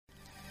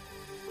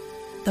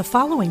The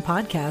following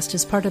podcast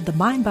is part of the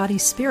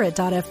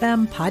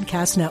MindBodySpirit.fm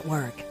podcast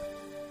network.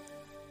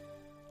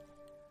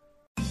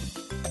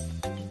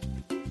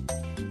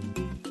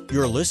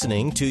 You're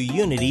listening to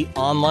Unity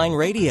Online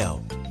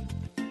Radio,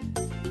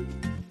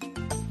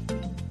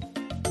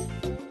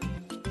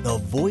 the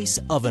voice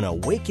of an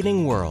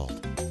awakening world.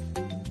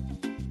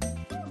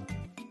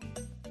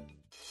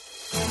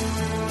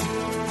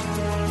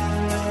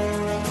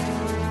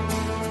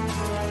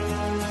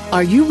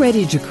 Are you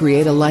ready to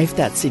create a life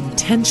that's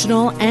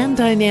intentional and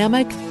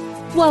dynamic?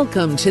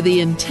 Welcome to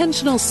The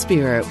Intentional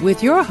Spirit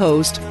with your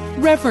host,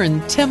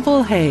 Reverend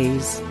Temple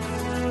Hayes.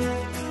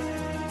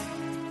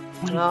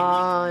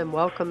 And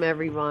welcome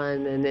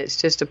everyone, and it's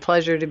just a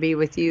pleasure to be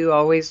with you.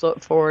 Always look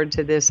forward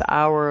to this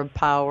hour of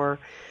power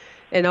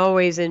and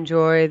always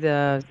enjoy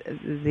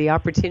the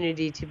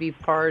opportunity to be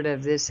part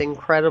of this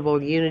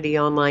incredible Unity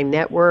Online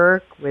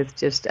Network with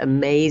just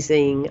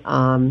amazing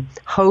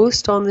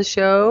hosts on the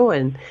show,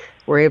 and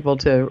we're able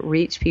to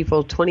reach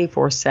people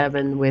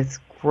 24/7 with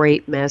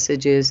great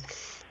messages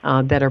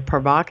that are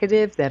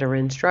provocative, that are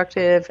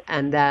instructive,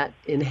 and that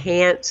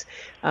enhance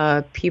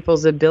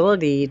people's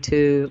ability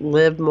to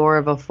live more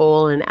of a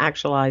full and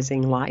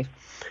actualizing life.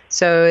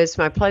 So it's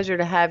my pleasure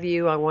to have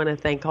you. I want to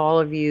thank all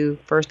of you,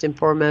 first and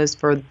foremost,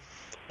 for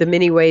the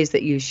many ways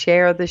that you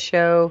share the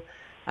show.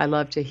 I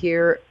love to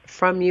hear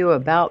from you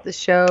about the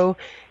show.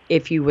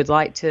 If you would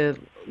like to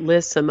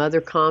list some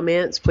other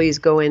comments, please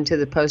go into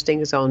the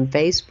postings on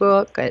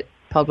Facebook at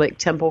Public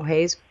Temple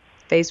Hayes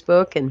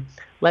Facebook and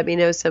let me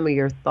know some of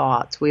your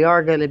thoughts. We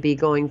are going to be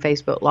going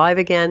Facebook Live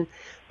again,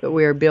 but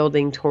we are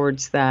building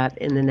towards that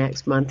in the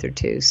next month or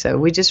two. So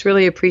we just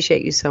really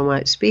appreciate you so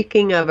much.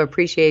 Speaking of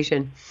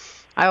appreciation,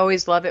 I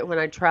always love it when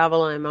I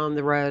travel and I'm on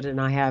the road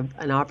and I have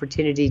an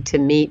opportunity to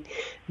meet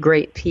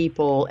great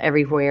people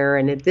everywhere.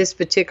 And at this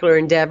particular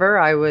endeavor,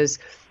 I was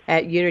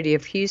at Unity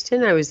of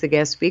Houston. I was the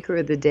guest speaker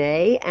of the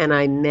day, and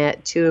I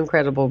met two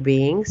incredible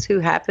beings who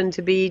happened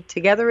to be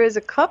together as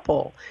a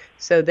couple.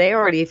 So they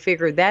already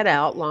figured that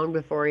out long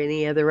before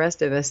any of the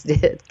rest of us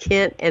did.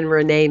 Kent and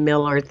Renee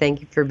Miller,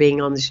 thank you for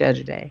being on the show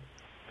today.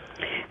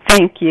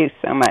 Thank you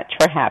so much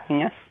for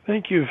having us.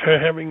 Thank you for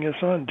having us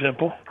on,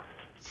 Temple.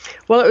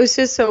 Well, it was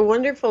just so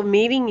wonderful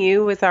meeting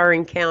you with our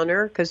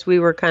encounter because we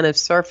were kind of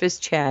surface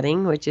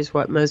chatting, which is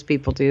what most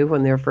people do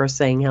when they're first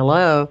saying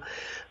hello.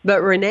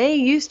 But Renee,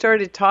 you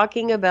started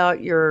talking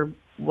about your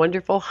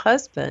wonderful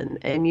husband,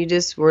 and you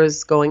just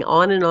was going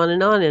on and on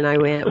and on, and I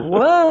went,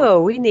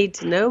 whoa, we need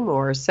to know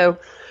more. So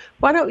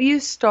why don't you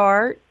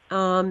start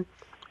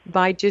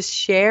by just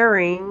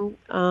sharing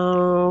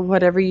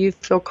whatever you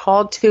feel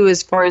called to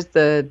as far as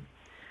the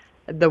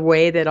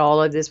way that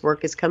all of this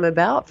work has come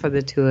about for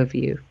the two of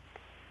you.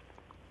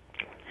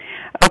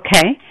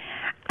 Okay.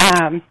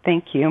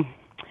 Thank you.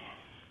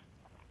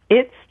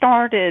 It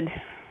started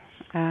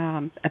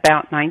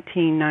about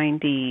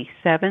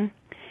 1997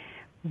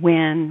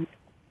 when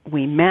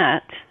we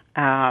met,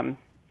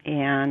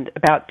 and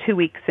about 2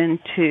 weeks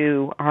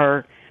into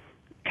our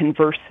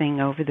conversing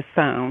over the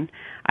phone,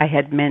 I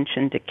had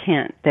mentioned to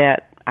Kent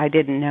that I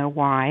didn't know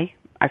why.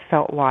 I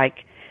felt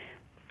like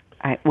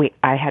I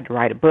had to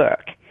write a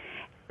book,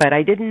 but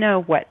I didn't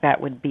know what that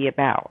would be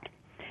about.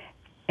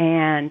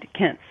 And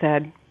Kent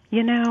said,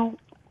 you know,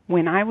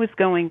 when I was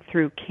going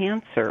through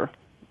cancer,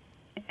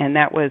 and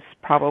that was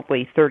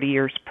probably 30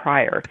 years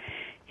prior,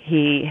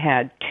 he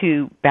had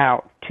two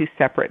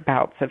separate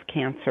bouts of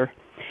cancer,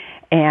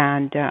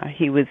 and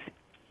he was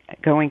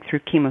going through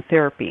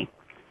chemotherapy.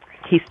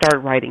 He started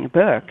writing a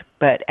book,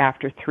 but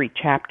after 3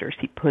 chapters,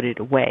 he put it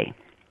away.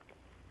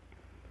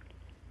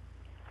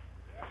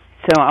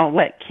 So I'll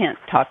let Kent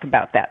talk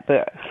about that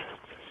book.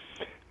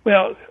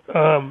 Well,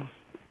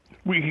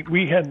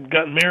 we hadn't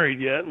gotten married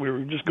yet. We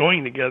were just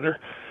going together.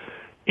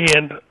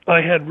 And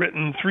I had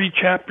written 3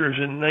 chapters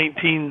in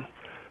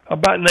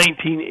about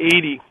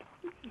 1980,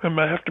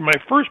 after my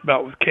first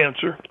bout with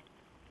cancer.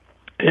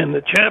 And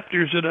the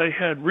chapters that I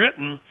had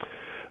written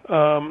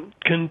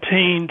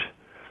contained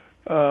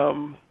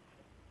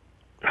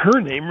her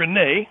name,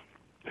 Renee,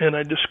 and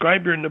I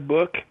described her in the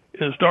book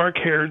as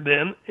dark-haired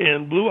then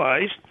and blue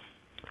eyes,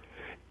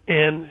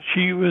 and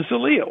she was a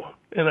Leo.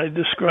 And I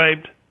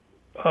described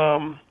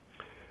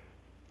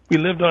we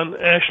lived on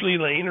Ashley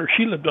Lane, or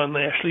she lived on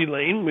Ashley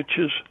Lane, which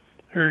is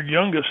her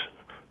youngest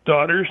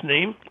daughter's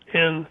name,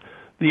 and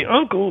the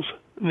uncle's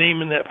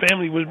name in that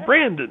family was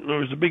Brandon. There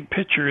was a big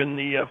picture in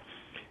the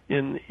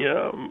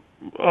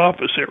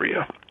office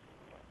area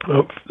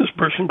of this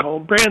person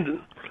called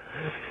Brandon.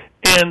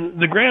 And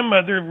the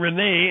grandmother,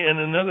 Renee, and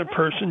another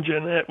person,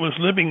 Jeanette, was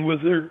living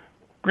with her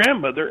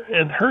grandmother,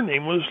 and her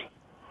name was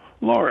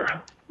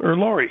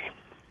Laurie.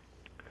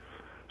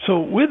 So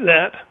with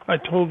that, I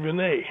told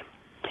Renee.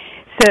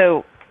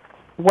 So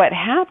what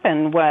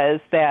happened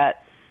was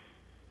that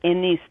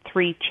in these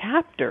 3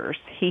 chapters,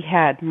 he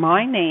had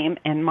my name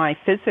and my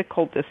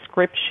physical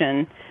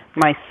description,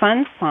 my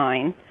sun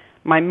sign,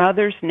 my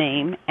mother's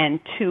name, and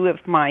 2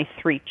 of my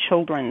 3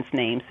 children's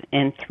names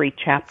in 3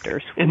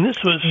 chapters. And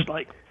this was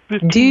like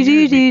 15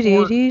 years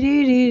before.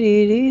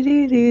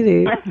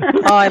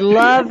 Oh, I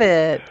love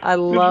it. I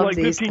love like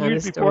these 15 kind of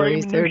years before I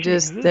stories. even They're knew she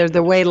just, existed. they're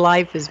the way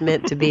life is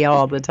meant to be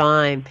all the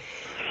time.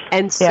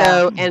 And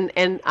so,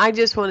 and I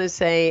just want to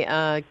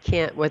say,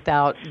 Kent,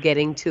 without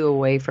getting too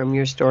away from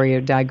your story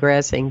or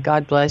digressing,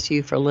 God bless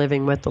you for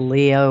living with the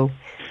Leo.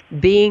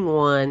 Being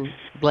one,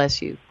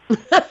 bless you.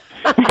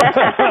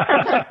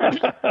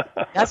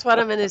 That's what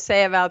I'm going to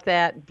say about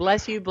that.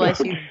 Bless you, bless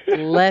you,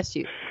 bless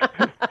you.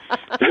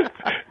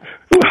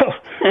 Well,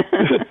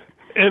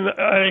 and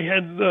I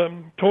had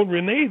told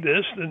Renee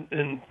this,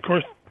 and of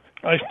course,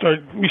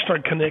 we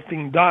start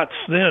connecting dots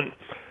then.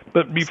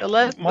 But So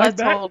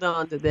let's hold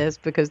on to this,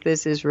 because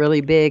this is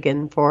really big,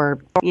 and for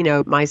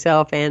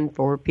myself and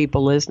for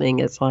people listening,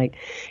 it's like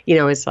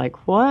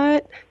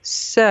what?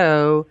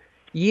 So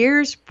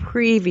years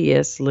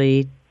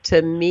previously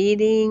to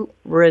meeting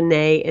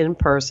Renee in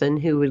person,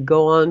 who would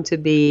go on to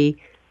be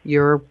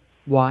your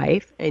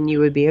wife, and you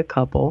would be a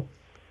couple.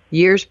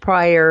 Years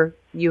prior,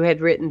 you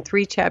had written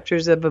 3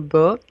 chapters of a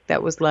book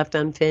that was left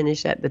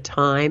unfinished at the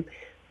time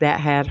that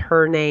had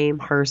her name,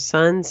 her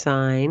sun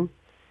sign,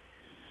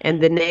 and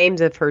the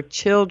names of her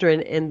children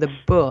in the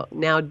book.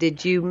 Now,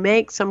 did you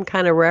make some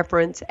kind of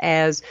reference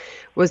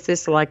was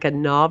this like a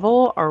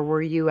novel, or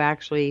were you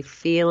actually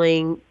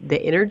feeling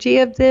the energy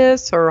of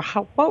this, or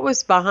what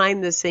was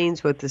behind the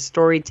scenes with the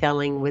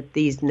storytelling with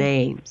these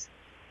names?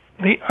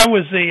 I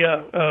was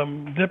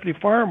a deputy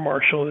fire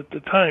marshal at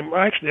the time.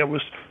 Actually, I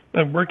was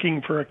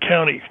working for a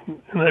county,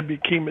 and I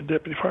became a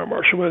deputy fire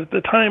marshal. But at the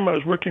time, I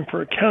was working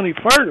for a county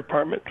fire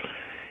department,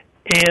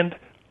 and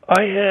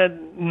I had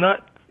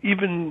not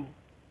even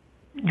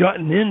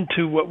gotten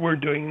into what we're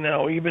doing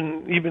now,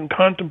 even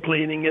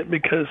contemplating it,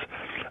 because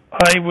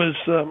I was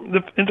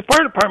in the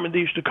fire department. They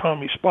used to call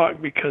me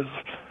Spock because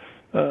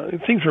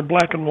things were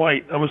black and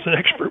white. I was an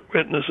expert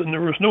witness, and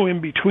there was no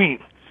in between.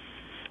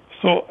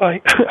 So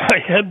I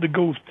had to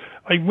go.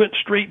 I went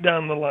straight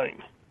down the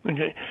line.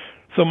 Okay,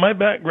 so my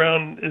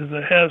background is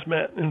a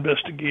hazmat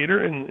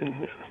investigator,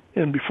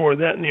 and before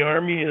that in the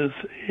Army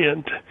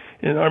in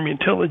Army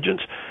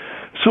intelligence.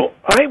 So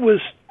I was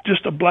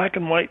just a black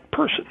and white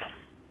person.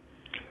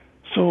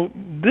 So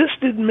this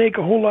didn't make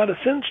a whole lot of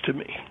sense to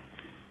me.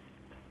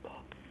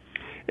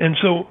 And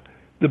so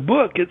the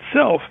book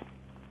itself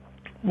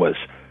was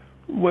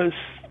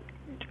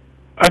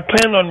I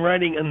planned on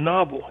writing a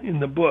novel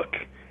in the book,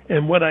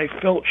 and what I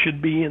felt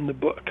should be in the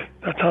book.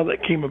 That's how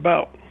that came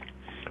about.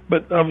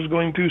 But I was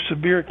going through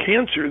severe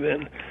cancer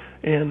then,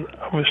 and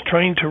I was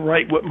trying to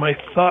write what my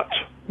thoughts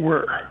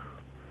were.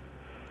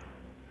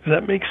 Does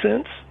that make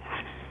sense?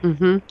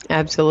 Mm-hmm.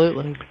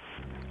 Absolutely.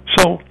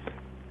 So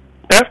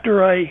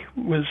after I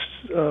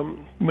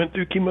went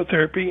through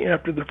chemotherapy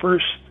after the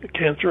first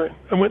cancer,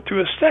 I went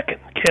through a second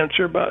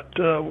cancer about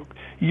a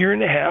year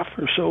and a half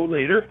or so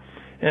later,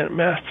 and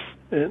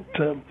it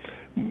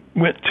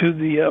went to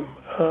the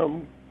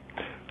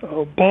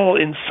ball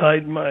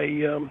inside my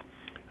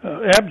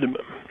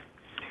abdomen,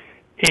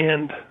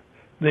 and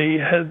they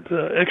had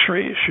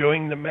X-rays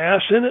showing the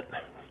mass in it,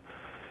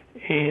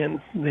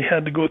 and they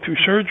had to go through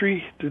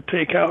surgery to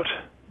take out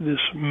this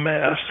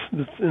mass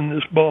that's in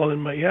this ball in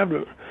my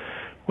abdomen.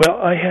 Well,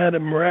 I had a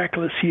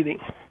miraculous healing,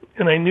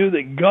 and I knew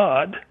that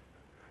God,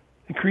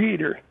 the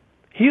Creator,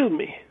 healed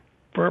me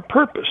for a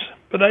purpose,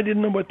 but I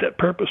didn't know what that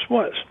purpose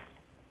was.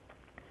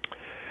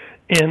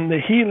 And the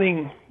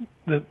healing,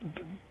 the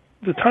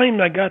time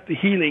I got the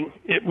healing,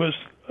 it was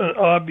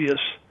obvious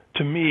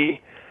to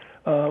me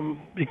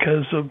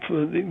because of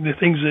the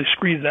things that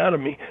screamed out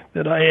of me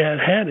that I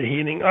had a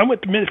healing. I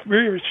went to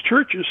various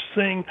churches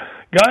saying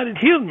God had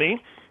healed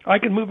me. I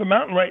could move a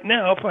mountain right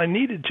now if I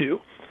needed to,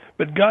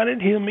 but God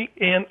had healed me,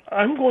 and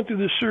I'm going through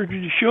this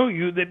surgery to show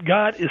you that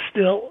God is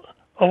still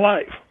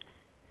alive.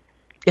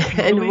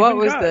 And what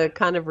was the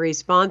kind of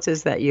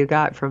responses that you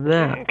got from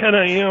that? Kind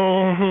of,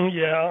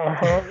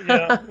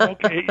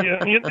 okay,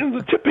 and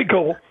the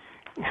typical.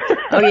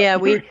 Oh yeah,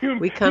 we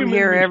come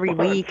here every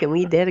week and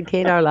we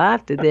dedicate our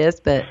life to this,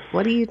 but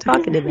what are you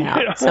talking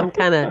about? Yeah. Some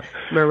kind of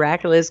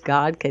miraculous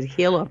God could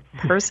heal a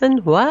person?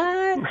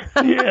 What?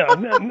 Yeah,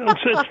 no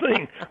such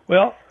thing.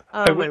 Well,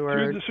 oh my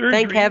word!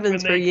 Thank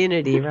heavens for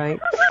unity, right?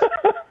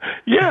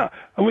 Yeah,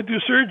 I went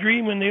through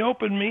surgery. When they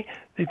opened me,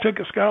 they took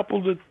a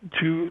scalpel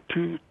to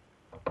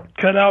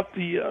cut out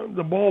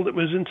the ball that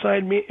was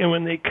inside me, and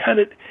when they cut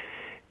it,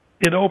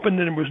 it opened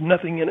and there was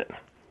nothing in it.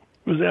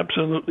 It was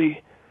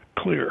absolutely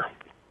clear.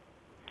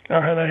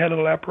 And I had a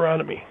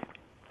laparotomy.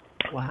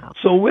 Wow.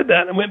 So with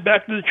that, I went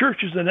back to the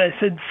churches and I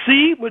said,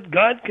 see what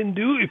God can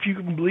do if you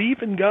can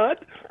believe in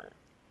God,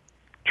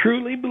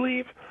 truly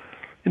believe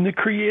in the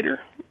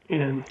Creator.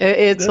 And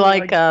it's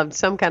like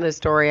some kind of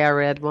story I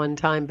read one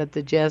time, but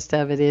the gist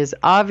of it is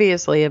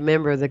obviously a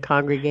member of the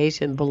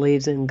congregation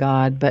believes in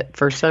God, but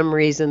for some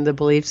reason the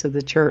beliefs of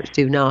the church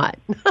do not.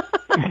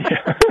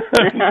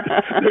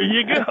 There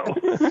you go.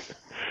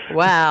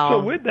 Wow.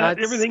 So with that,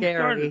 that's everything scary.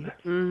 started.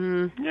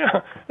 Mm-hmm.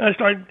 Yeah.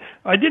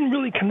 I didn't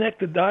really connect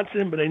the dots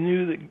in, but I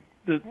knew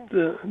that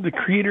the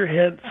Creator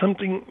had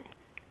something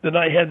that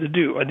I had to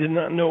do. I did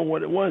not know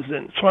what it was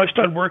then. So I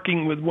started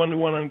working with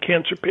one-to-one on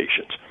cancer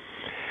patients.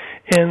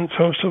 And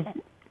so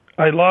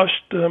I lost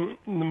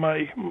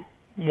my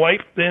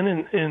wife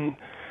then in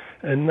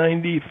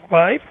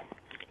 95,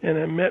 and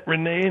I met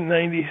Renee in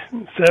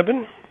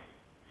 97,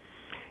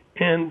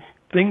 and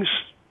things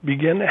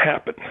began to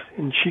happen,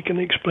 and she can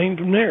explain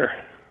from there.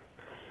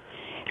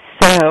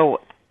 So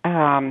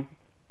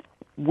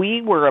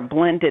we were a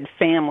blended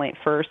family at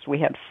first. We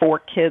had 4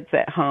 kids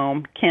at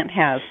home. Kent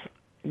has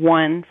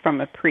 1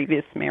 from a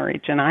previous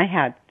marriage, and I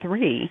had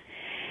 3.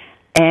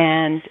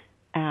 And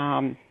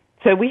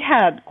so we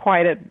had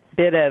quite a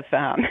bit of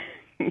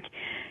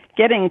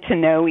getting to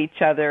know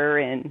each other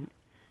and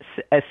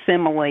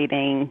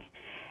assimilating,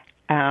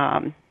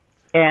 and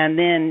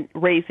then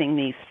raising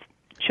these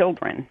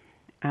children.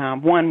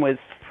 One was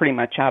pretty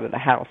much out of the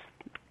house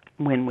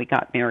when we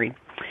got married.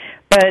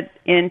 But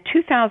in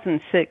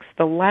 2006,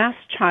 the last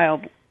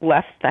child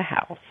left the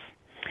house,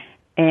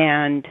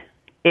 and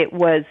it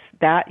was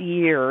that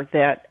year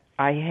that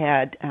I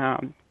had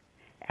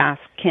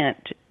asked Kent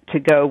to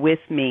go with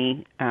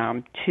me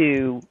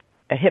to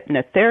a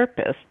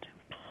hypnotherapist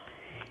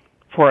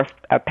for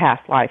a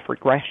past life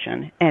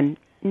regression, and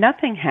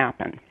nothing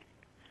happened.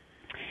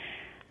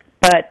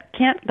 But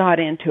Kent got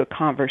into a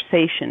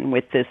conversation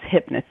with this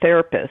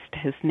hypnotherapist.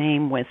 His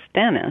name was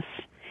Dennis.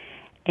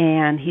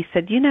 And he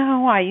said,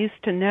 I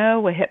used to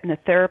know a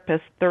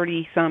hypnotherapist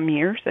 30-some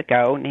years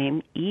ago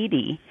named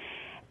Edie,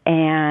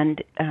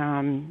 and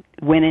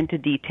went into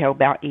detail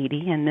about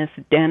Edie. And this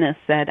Dennis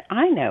said,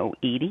 I know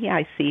Edie.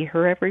 I see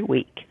her every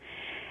week.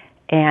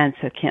 And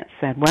so Kent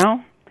said,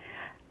 well,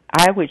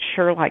 I would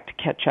sure like to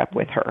catch up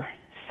with her.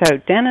 So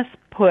Dennis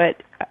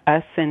put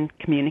us in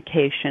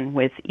communication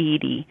with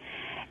Edie,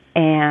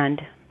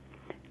 and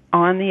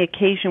on the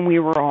occasion we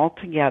were all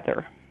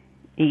together,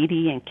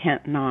 Edie and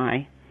Kent and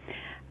I,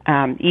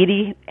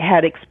 Edie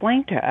had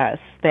explained to us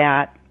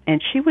that,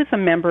 and she was a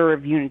member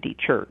of Unity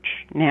Church.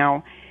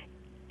 Now,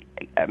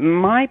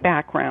 my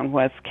background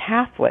was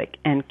Catholic,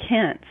 and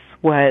Kent's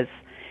was,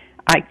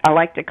 I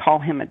like to call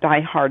him a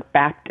diehard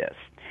Baptist.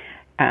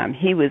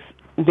 He was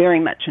very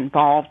much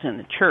involved in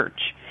the church.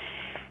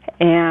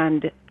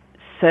 And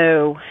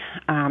so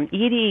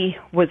Edie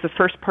was the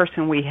first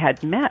person we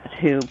had met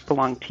who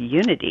belonged to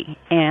Unity.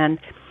 And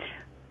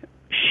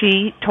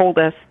she told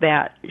us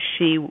that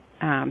she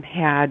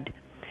had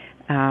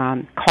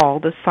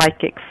called a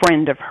psychic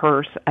friend of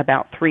hers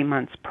about 3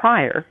 months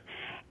prior,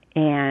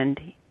 and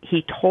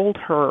he told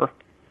her,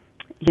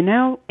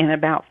 in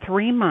about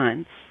 3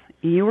 months,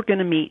 you were going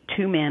to meet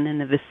 2 men in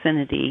the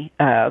vicinity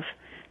of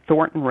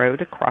Thornton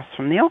Road across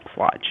from the Elks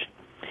Lodge.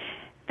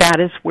 That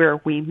is where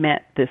we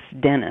met this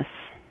Dennis,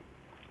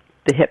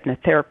 the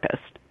hypnotherapist.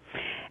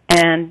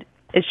 And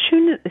as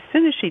soon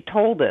as she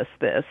told us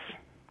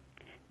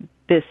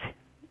this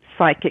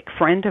psychic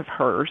friend of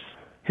hers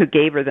who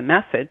gave her the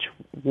message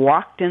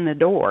walked in the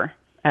door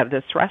of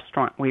this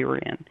restaurant we were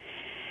in.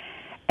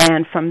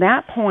 And from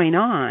that point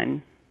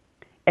on,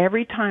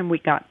 every time we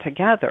got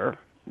together,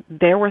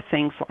 there were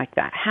things like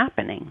that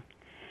happening.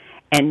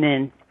 And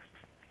then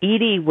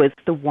Edie was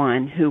the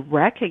one who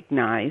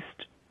recognized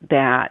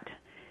that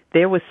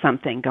there was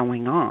something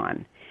going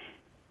on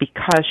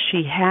because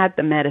she had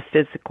the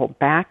metaphysical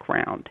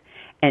background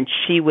and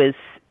she was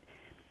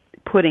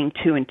putting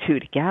 2 and 2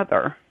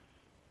 together.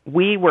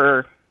 We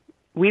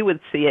would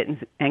see it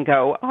and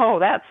go, oh,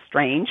 that's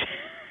strange,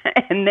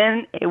 and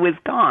then it was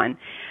gone.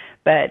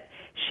 But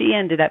she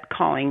ended up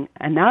calling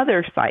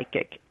another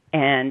psychic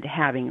and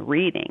having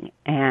reading,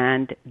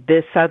 and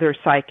this other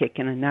psychic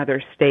in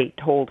another state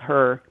told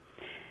her,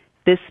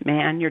 this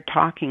man you're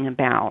talking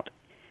about,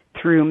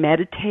 through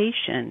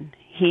meditation,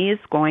 he is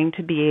going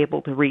to be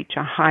able to reach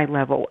a high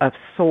level of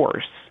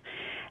source,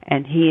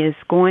 and he is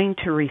going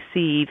to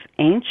receive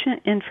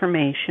ancient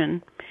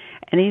information,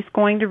 and he's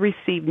going to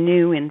receive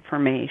new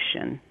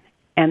information.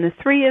 And the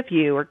 3 of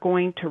you are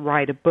going to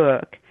write a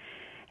book,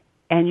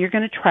 and you're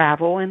going to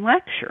travel and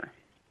lecture.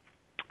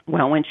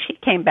 Well, when she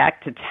came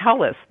back to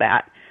tell us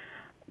that,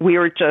 we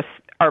were just,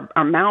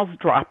 our mouths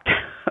dropped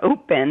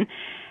open,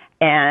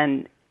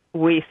 and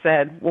we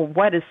said, well,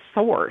 what is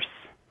source?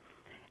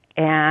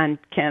 And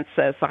Kent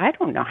says, I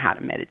don't know how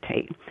to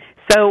meditate.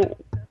 So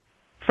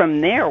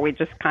from there, we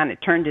just kind of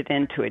turned it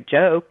into a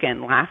joke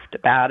and laughed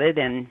about it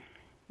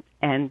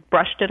and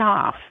brushed it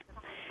off.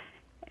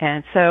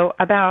 And so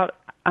about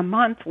a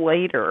month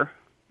later,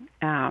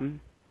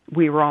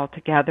 we were all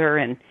together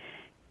and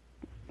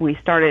we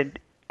started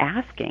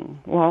asking,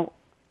 well,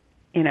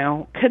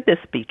 could this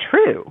be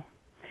true?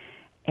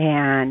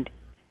 And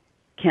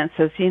Kent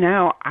says,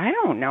 I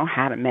don't know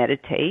how to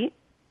meditate.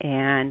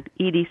 And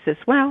Edie says,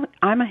 well,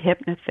 I'm a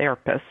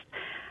hypnotherapist.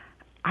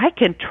 I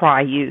can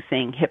try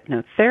using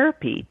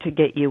hypnotherapy to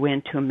get you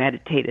into a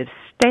meditative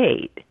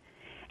state,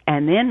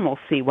 and then we'll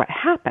see what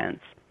happens.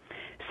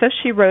 So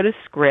she wrote a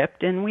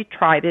script, and we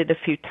tried it a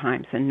few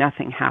times, and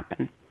nothing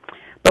happened.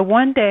 But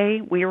one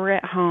day, we were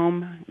at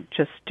home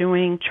just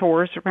doing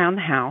chores around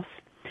the house,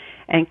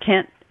 and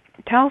Kent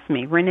tells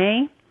me,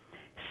 Renee,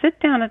 sit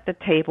down at the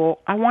table.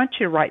 I want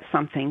you to write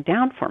something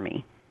down for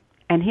me.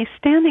 And he's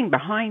standing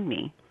behind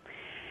me.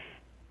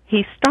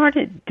 He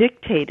started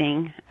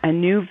dictating a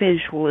new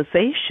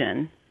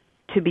visualization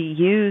to be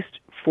used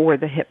for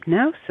the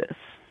hypnosis.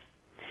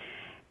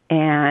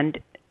 And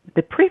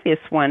the previous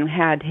one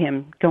had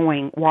him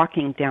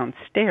walking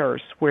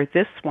downstairs, where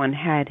this one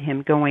had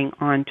him going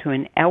onto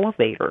an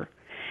elevator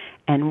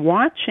and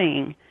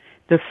watching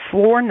the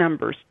floor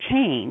numbers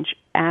change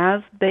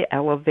as the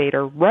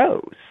elevator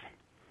rose.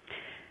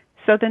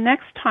 So the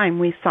next time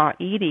we saw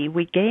Edie,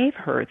 we gave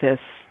her this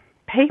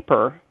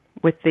paper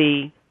with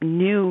the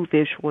new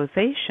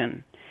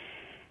visualization.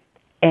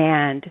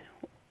 And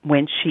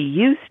when she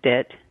used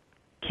it,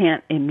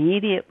 Kent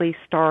immediately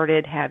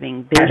started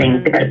having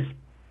visions.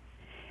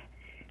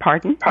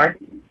 Pardon?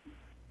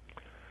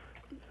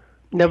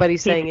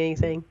 Nobody's saying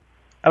anything.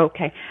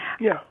 Okay.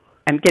 Yeah.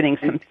 I'm getting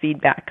some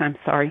feedback. I'm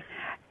sorry.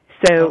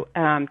 So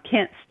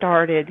Kent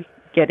started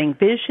getting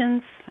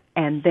visions,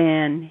 and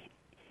then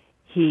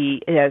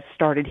he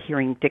started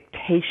hearing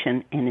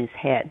dictation in his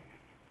head.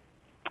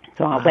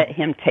 So I'll let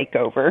him take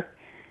over.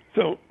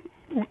 So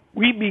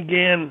we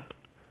began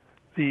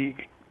the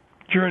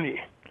journey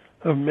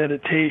of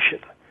meditation,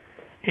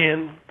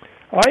 and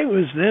I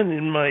was then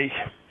in my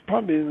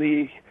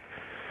probably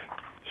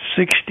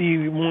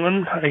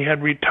 61. I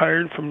had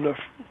retired from a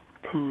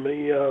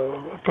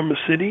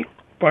city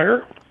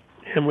fire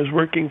and was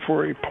working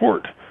for a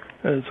port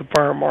as a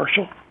fire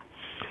marshal.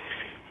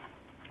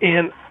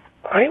 And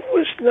I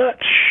was not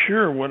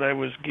sure what I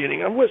was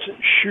getting. I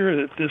wasn't sure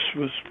that this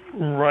was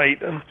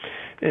right.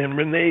 And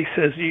Renee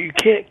says you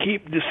can't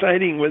keep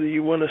deciding whether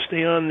you want to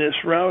stay on this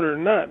route or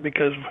not,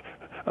 because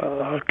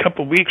a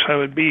couple of weeks I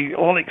would be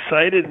all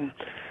excited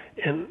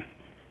and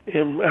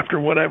after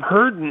what I've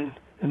heard, and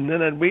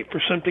then I'd wait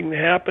for something to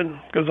happen,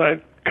 because I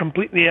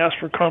completely asked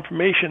for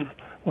confirmation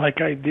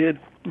like I did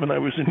when I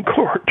was in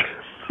court.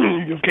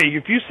 Okay,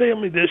 if you say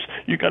only this,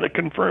 you got to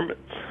confirm it.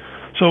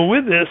 So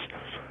with this,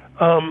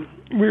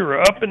 we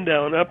were up and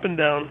down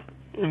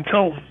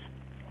until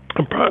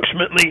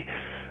approximately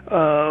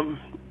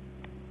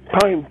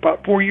probably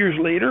about 4 years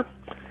later.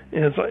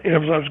 As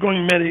I was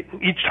going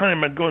each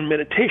time I'd go in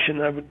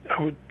meditation, I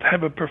would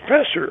have a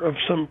professor of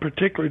some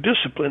particular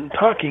discipline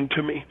talking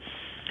to me.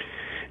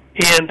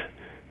 And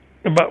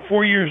about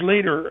 4 years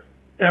later,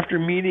 after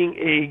meeting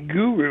a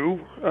guru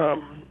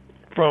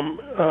from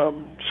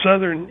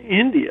southern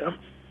India,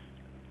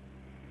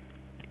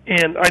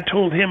 and I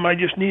told him I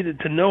just needed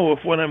to know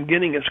if what I'm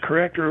getting is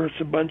correct or it's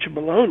a bunch of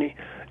baloney.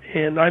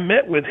 And I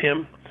met with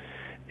him,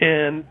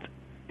 and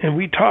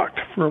we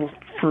talked for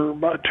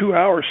about 3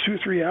 hours,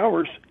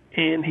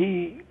 and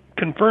he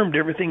confirmed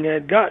everything I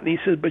had got. And he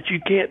said, but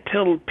you can't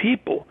tell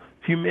people,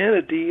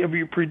 humanity, of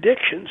your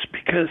predictions,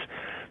 because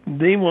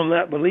they will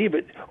not believe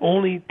it.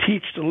 Only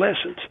teach the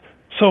lessons.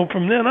 So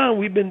from then on,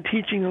 we've been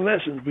teaching the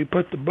lessons. We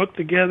put the book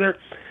together.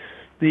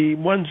 The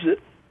ones that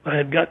I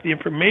had got the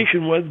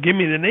information was, give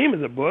me the name of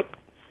the book,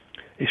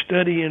 A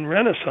Study in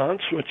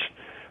Renaissance, which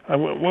I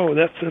went, whoa,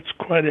 that's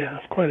quite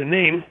a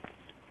name,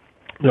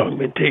 The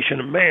Augmentation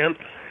of Man.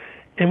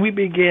 And we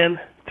began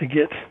to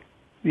get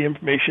the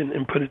information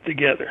and put it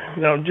together.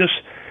 Now, just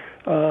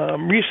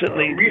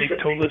recently, they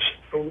told us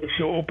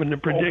to open the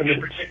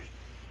predictions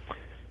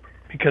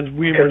because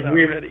we were not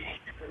ready.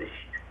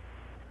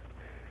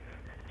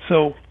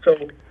 So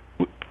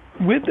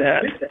with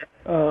that,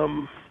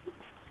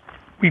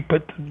 we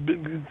put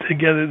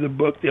together the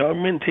book, The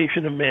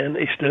Augmentation of Man,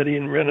 A Study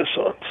in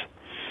Renaissance.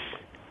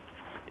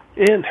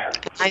 And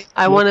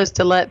I want us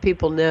to let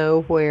people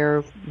know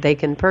where they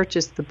can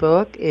purchase the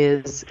book.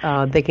 Is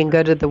they can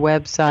go to the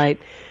website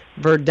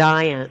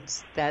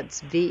Verdiance. That's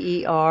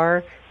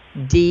VERDIANCE.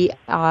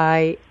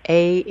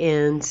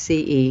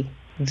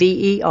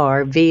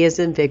 VER, V as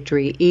in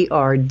victory,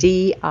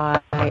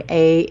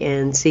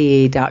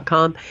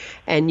 ERDIANCE.com.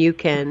 And you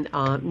can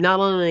not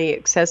only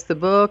access the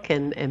book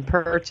and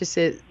purchase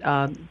it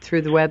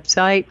through the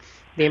website.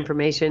 The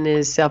information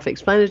is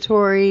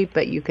self-explanatory,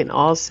 but you can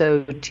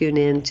also tune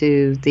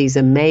into these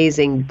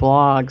amazing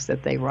blogs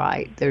that they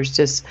write. There's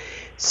just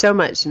so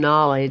much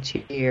knowledge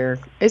here.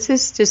 It's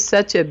just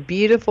such a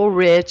beautiful,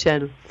 rich,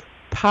 and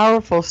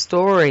powerful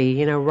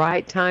story,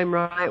 right time,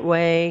 right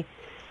way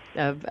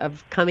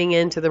of coming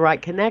into the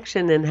right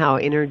connection, and how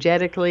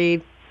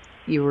energetically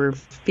you were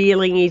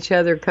feeling each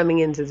other coming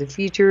into the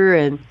future,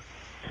 and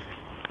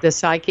the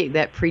psychic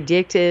that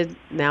predicted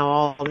now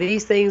all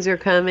these things are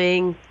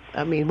coming.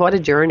 I mean, what a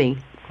journey.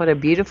 What a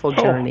beautiful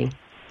journey.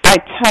 I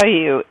tell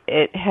you,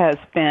 it has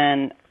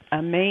been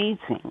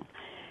amazing.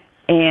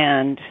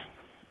 And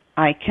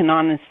I can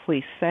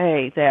honestly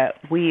say that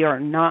we are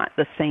not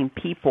the same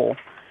people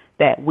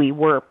that we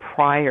were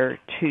prior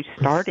to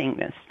starting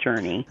this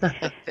journey.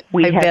 I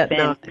bet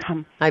not.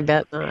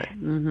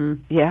 Mm-hmm.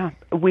 Yeah.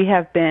 We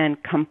have been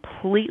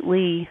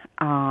completely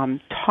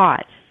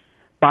taught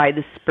by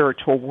the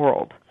spiritual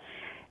world.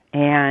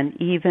 And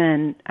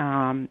even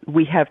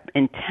we have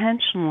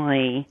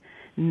intentionally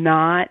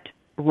not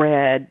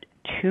read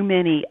too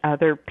many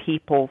other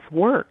people's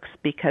works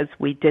because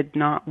we did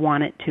not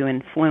want it to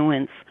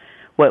influence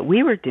what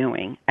we were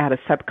doing at a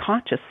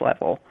subconscious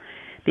level,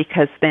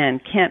 because then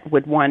Kent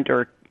would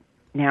wonder,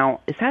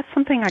 now, is that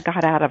something I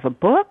got out of a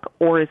book,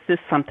 or is this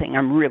something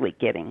I'm really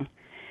getting?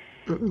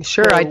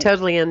 Sure, I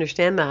totally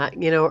understand that.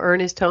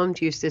 Ernest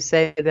Holmes used to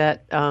say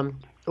that,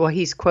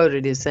 he's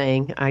quoted as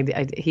saying,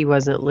 he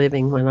wasn't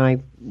living when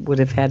I would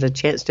have had a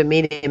chance to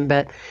meet him,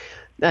 but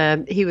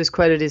he was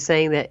quoted as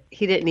saying that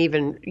he didn't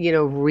even,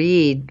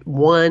 read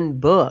one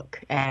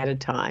book at a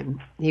time.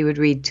 He would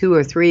read 2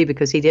 or 3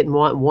 because he didn't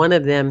want one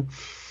of them,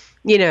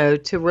 to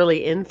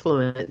really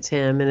influence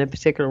him in a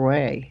particular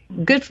way.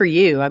 Good for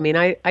you. I mean,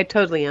 I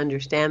totally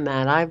understand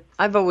that.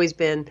 I've always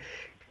been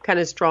kind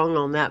of strong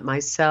on that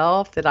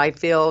myself, that I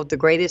feel the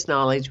greatest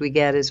knowledge we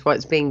get is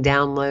what's being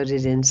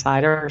downloaded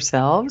inside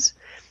ourselves,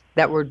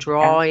 that we're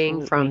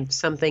drawing from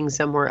something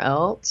somewhere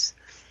else.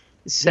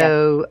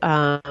 So,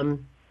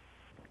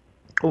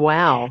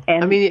 wow.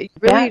 And I mean, it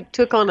really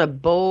took on a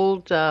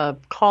bold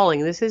calling.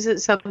 This isn't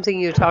something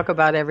you talk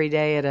about every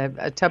day at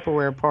a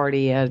Tupperware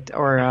party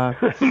or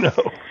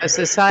a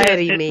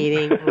society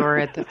meeting or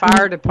at the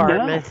fire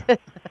department. No.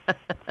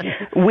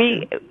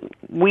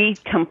 We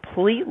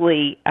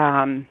completely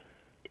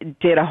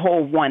did a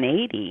whole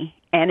 180,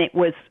 and it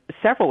was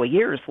several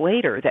years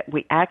later that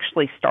we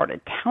actually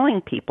started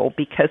telling people,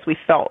 because we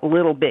felt a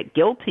little bit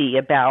guilty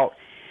about,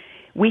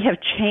 we have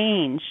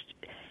changed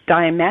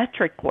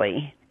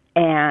diametrically,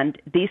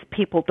 and these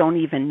people don't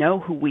even know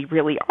who we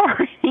really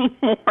are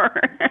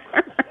anymore.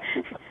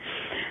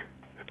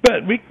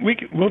 But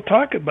we'll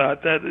talk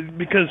about that,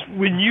 because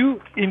when you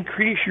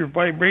increase your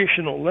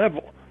vibrational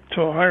level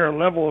to a higher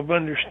level of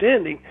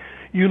understanding,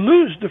 you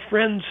lose the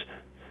friends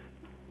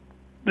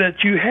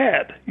that you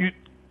had,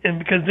 and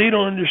because they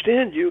don't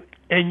understand you,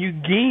 and you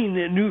gain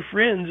new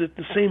friends at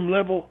the same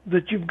level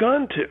that you've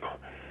gone to.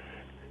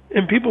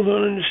 And people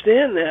don't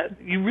understand that.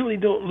 You really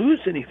don't lose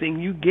anything.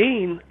 You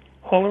gain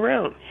all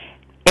around.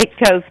 It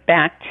goes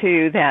back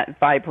to that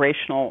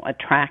vibrational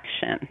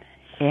attraction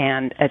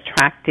and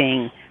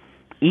attracting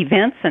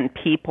events and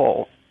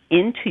people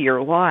into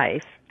your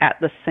life at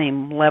the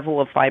same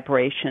level of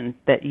vibration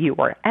that you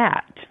are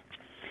at.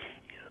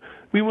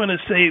 We want to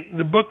say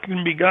the book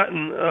can be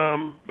gotten.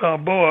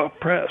 Balboa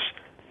Press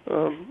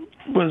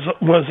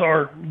was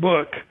our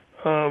book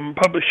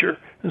publisher,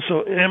 and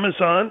so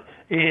Amazon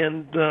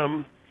and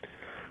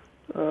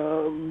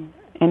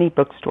any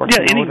bookstore.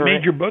 Yeah, any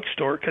major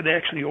bookstore could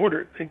actually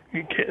order it.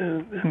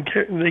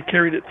 They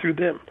carried it through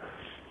them.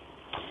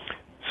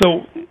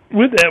 So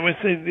with that, we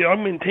say the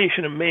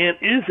Augmentation of Man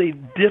is a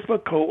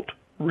difficult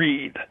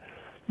read.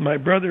 My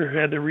brother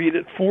had to read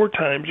it 4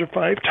 times or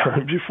 5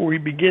 times before he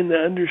began to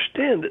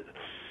understand it.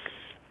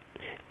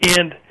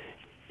 And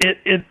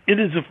it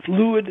is a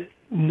fluid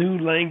new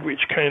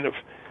language, kind of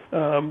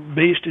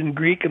based in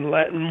Greek and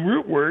Latin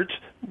root words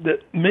that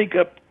make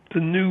up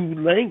the new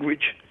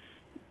language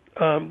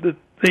that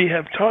they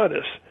have taught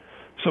us.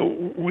 So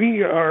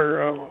we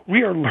are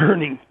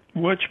learning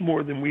much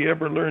more than we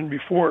ever learned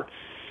before,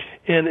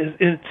 and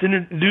it's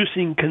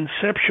introducing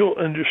conceptual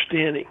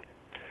understanding.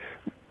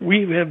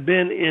 We have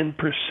been in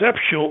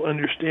perceptual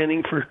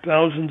understanding for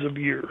thousands of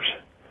years,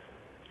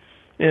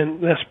 and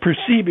that's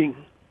perceiving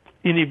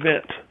an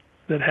event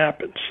that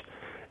happens.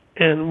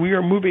 And we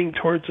are moving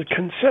towards a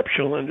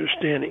conceptual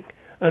understanding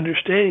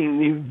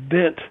the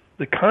event,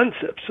 the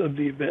concepts of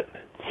the event.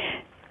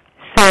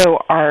 So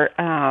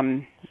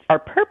our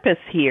purpose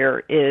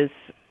here is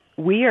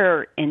we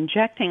are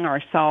injecting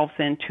ourselves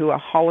into a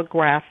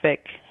holographic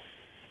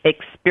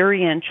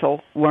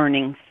experiential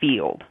learning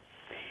field.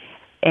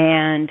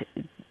 And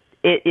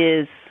it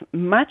is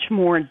much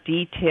more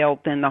detailed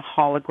than the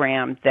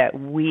hologram that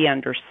we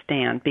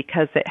understand,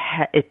 because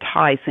it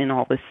ties in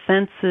all the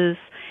senses,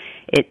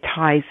 it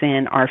ties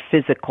in our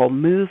physical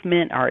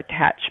movement, our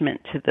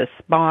attachment to this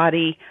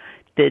body.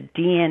 The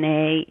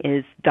DNA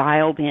is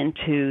dialed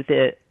into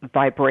the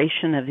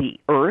vibration of the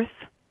Earth,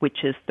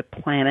 which is the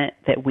planet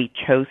that we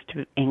chose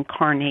to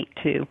incarnate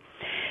to.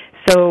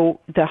 So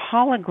the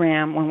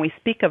hologram, when we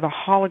speak of a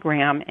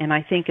hologram, and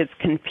I think it's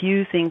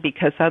confusing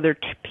because other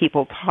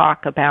people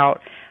talk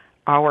about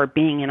our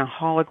being in a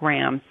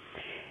hologram,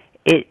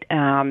 it's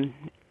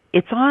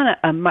on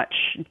a much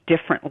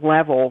different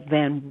level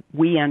than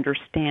we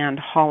understand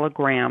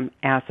hologram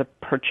as a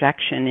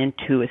projection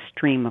into a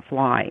stream of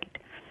light.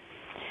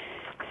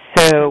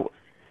 So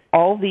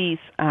all these,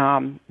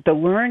 the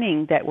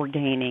learning that we're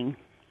gaining,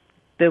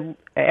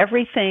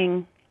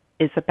 everything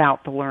is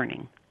about the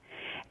learning.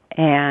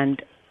 And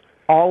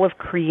all of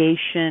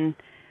creation,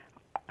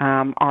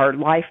 our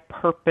life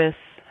purpose,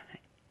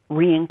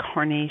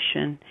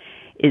 reincarnation,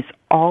 is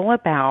all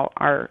about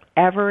our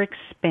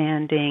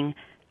ever-expanding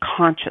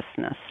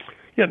consciousness.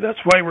 Yeah, that's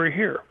why we're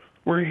here.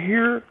 We're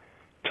here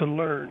to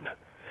learn.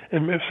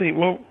 And if say,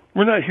 well,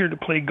 we're not here to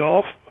play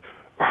golf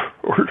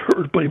or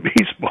to play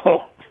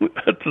baseball.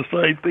 That's a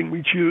side thing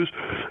we choose.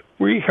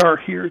 We are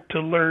here to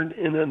learn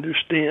and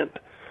understand.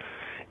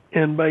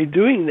 And by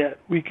doing that,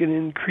 we can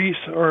increase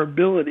our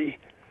ability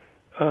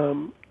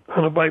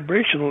on a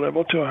vibrational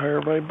level to a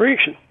higher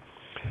vibration.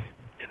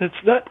 And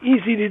it's not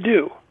easy to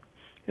do.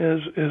 As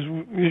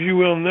you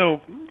well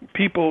know,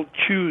 people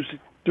choose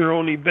their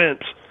own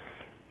events,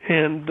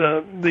 and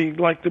they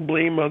like to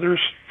blame others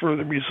for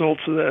the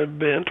results of that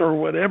event or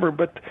whatever,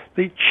 but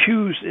they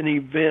choose an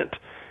event,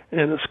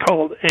 and it's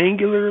called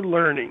angular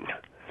learning.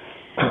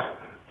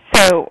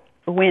 So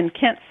when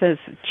Kent says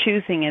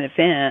choosing an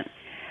event,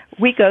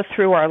 we go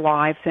through our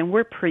lives and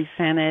we're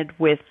presented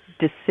with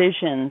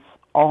decisions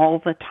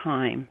all the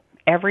time.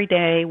 Every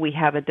day we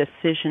have a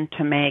decision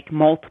to make,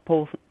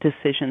 multiple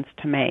decisions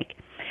to make.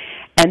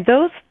 And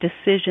those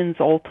decisions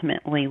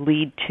ultimately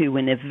lead to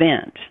an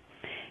event.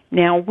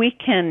 Now, we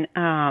can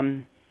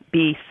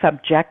be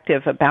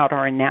subjective about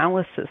our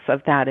analysis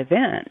of that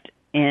event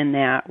in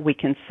that we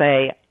can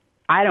say,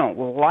 I don't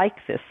like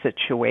this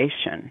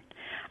situation.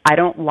 I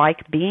don't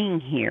like being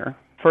here.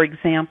 For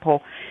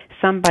example,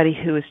 somebody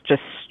who is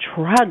just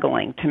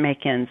struggling to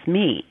make ends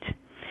meet.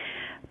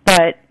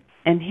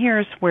 And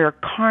here's where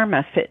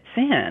karma fits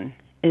in,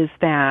 is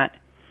that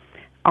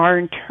our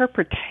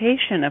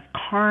interpretation of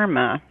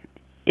karma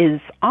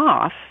is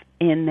off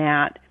in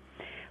that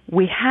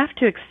we have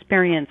to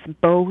experience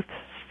both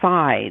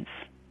sides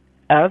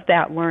of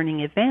that learning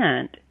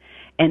event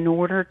in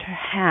order to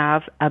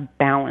have a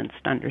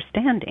balanced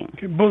understanding.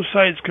 Both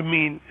sides can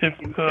mean if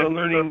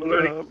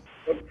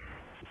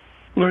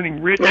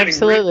learning rich.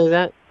 Absolutely,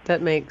 that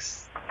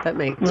makes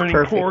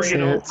perfect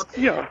sense.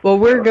 Yeah. Well,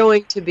 we're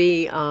going to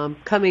be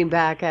coming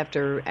back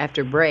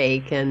after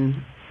break,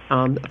 and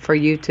for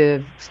you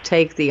to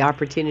take the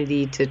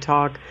opportunity to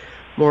talk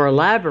more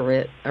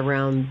elaborate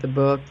around the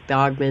book, The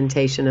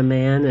Augmentation of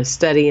Man, a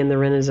study in the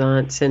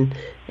Renaissance, and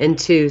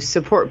to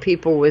support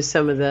people with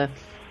some of the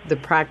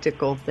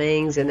practical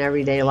things in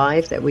everyday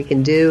life that we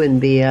can do and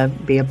be a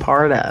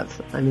part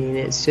of. I mean,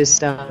 it's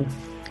just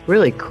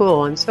really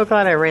cool. I'm so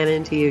glad I ran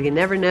into you. You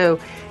never know,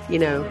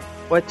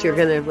 what you're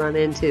going to run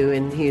into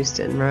in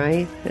Houston,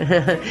 right?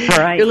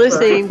 Right. You're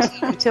listening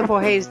to Temple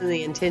Hayes and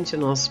the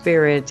Intentional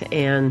Spirit,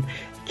 and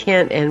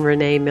Kent and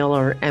Renee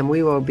Miller, and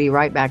we will be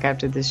right back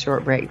after this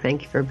short break.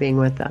 Thank you for being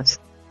with us.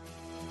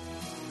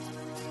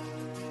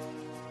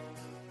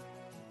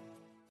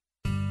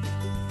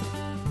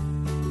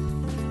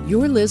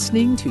 You're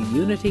listening to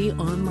Unity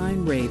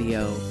Online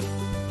Radio,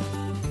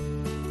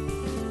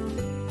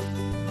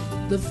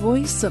 the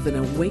voice of an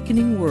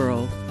awakening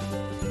world.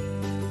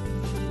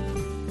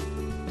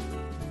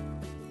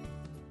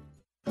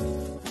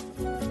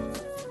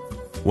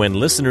 When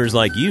listeners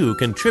like you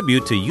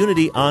contribute to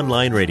Unity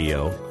Online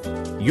Radio,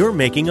 you're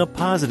making a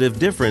positive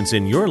difference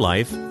in your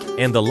life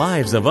and the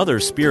lives of other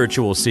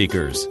spiritual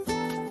seekers.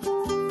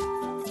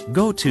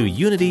 Go to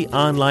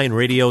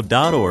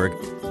unityonlineradio.org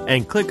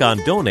and click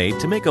on Donate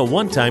to make a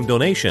one-time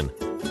donation,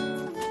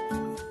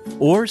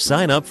 or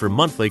sign up for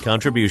monthly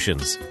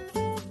contributions.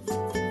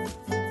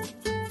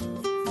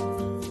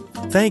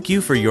 Thank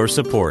you for your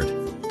support.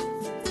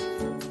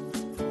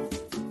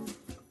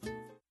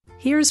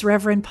 Here's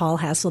Reverend Paul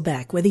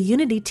Hasselbeck with a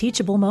Unity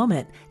Teachable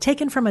Moment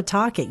taken from a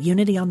talk at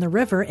Unity on the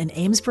River in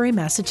Amesbury,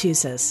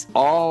 Massachusetts.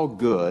 All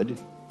good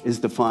is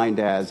defined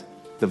as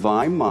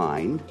divine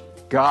mind,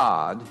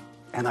 God,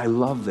 and I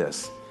love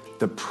this,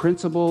 the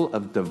principle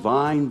of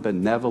divine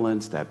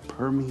benevolence that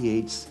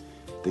permeates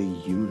the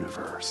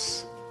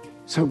universe.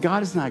 So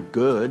God is not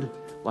good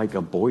like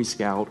a Boy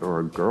Scout or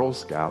a Girl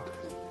Scout.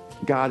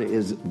 God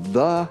is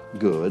the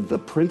good, the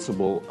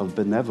principle of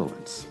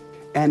benevolence.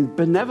 And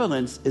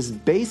benevolence is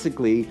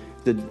basically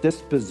the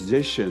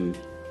disposition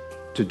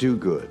to do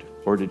good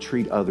or to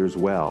treat others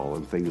well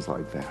and things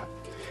like that.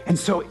 And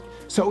so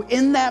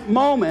in that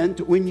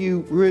moment, when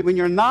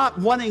you're not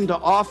wanting to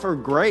offer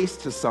grace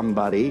to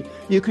somebody,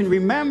 you can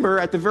remember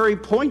at the very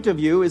point of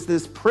view is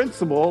this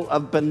principle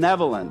of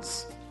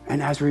benevolence.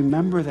 And as we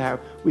remember that,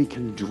 we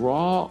can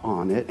draw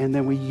on it, and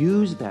then we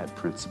use that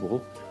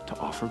principle to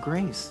offer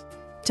grace.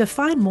 To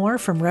find more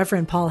from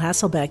Reverend Paul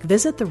Hasselbeck,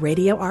 visit the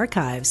radio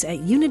archives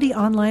at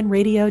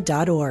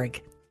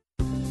unityonlineradio.org.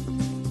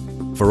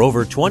 For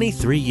over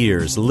 23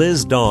 years,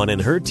 Liz Dawn and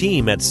her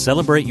team at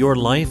Celebrate Your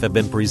Life have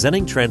been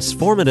presenting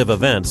transformative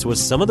events with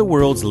some of the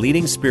world's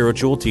leading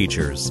spiritual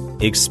teachers.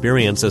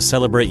 Experience a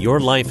Celebrate Your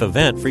Life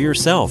event for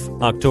yourself,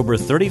 October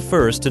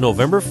 31st to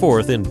November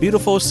 4th in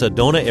beautiful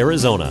Sedona,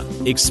 Arizona.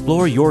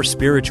 Explore your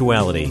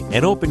spirituality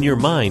and open your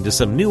mind to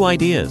some new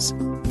ideas.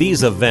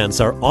 These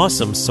events are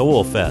awesome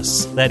soul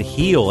fests that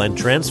heal and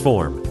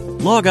transform.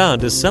 Log on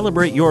to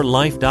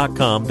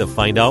celebrateyourlife.com to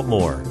find out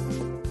more.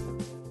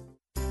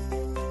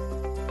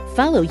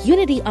 Follow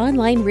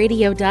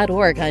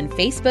UnityOnlineRadio.org on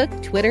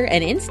Facebook, Twitter,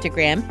 and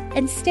Instagram,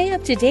 and stay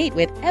up to date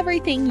with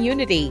everything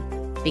Unity.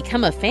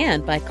 Become a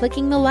fan by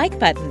clicking the like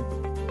button.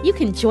 You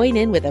can join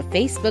in with a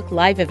Facebook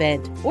Live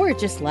event, or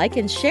just like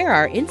and share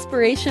our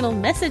inspirational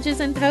messages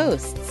and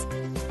posts.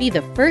 Be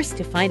the first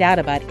to find out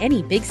about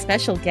any big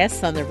special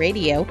guests on the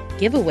radio,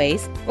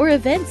 giveaways, or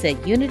events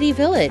at Unity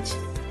Village.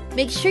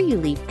 Make sure you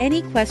leave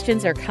any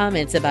questions or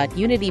comments about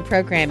Unity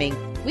programming.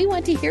 We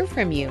want to hear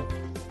from you.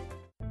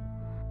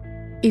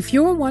 If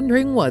you're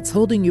wondering what's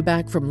holding you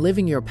back from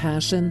living your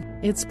passion,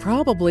 it's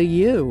probably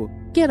you.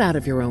 Get out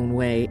of your own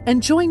way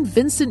and join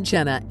Vincent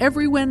Genna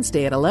every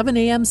Wednesday at 11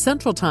 a.m.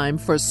 Central Time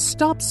for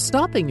Stop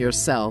Stopping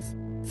Yourself.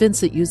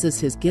 Vincent uses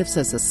his gifts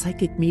as a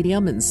psychic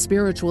medium and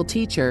spiritual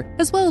teacher,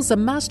 as well as a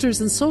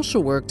master's in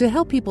social work to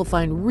help people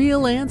find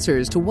real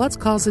answers to what's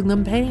causing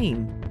them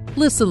pain.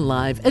 Listen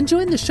live and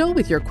join the show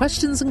with your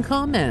questions and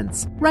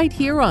comments right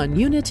here on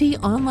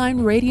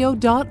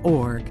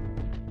unityonlineradio.org.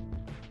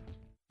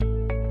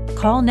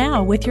 Call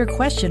now with your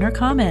question or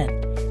comment.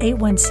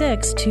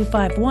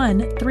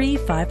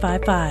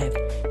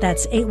 816-251-3555.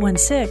 That's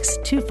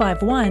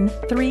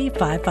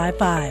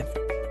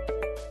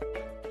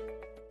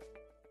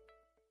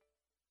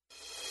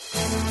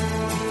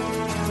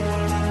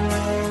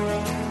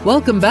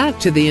Welcome back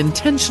to The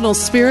Intentional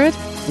Spirit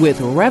with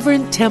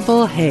Reverend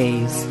Temple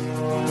Hayes.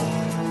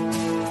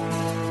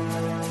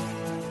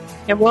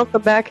 And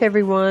welcome back,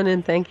 everyone,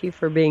 and thank you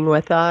for being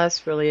with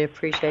us. Really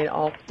appreciate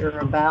all you're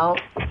about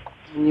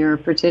and your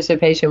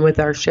participation with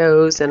our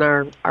shows and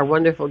our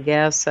wonderful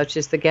guests, such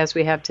as the guests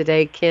we have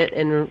today, Kent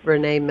and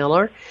Renee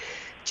Miller.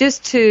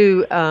 Just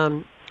to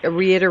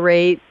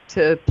reiterate,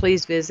 to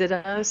please visit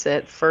us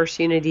at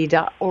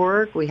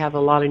firstunity.org. We have a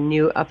lot of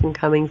new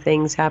up-and-coming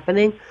things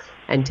happening.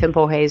 And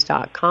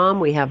TempleHayes.com.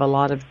 We have a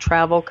lot of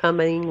travel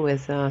coming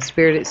with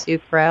Spirit at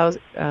Sea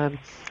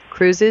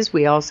cruises.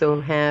 We also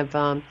have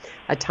a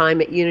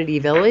time at Unity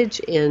Village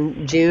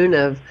in June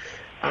of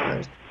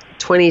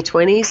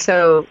 2020.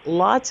 So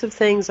lots of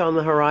things on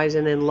the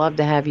horizon, and love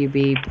to have you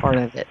be part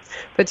of it.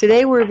 But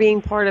today we're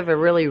being part of a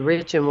really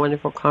rich and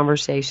wonderful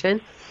conversation.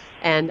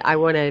 And I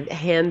want to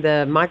hand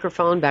the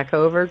microphone back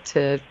over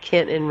to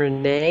Kent and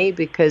Renee,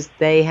 because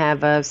they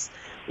have us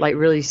like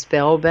really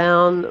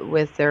spellbound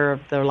with their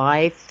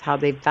life, how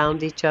they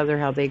found each other,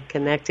 how they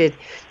connected,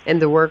 and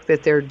the work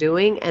that they're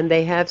doing. And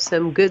they have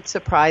some good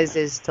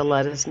surprises to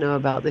let us know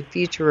about the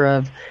future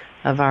of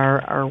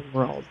our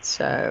world.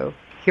 So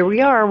here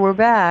we are. We're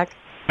back.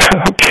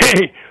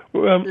 Okay.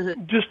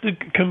 Just to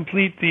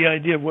complete the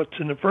idea of what's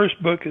in the first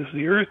book is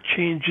the earth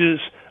changes,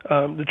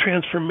 the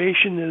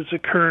transformation has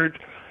occurred,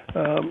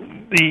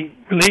 the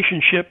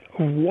relationship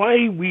of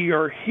why we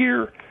are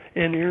here,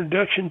 and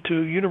introduction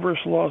to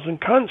universal laws and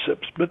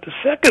concepts. But the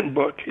second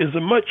book is a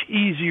much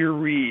easier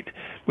read,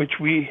 which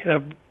we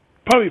have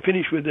probably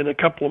finished within a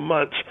couple of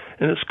months,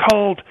 and it's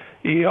called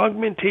The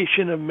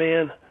Augmentation of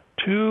Man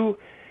to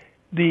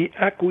the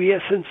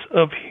Acquiescence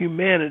of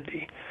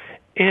Humanity.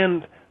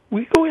 And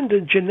we go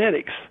into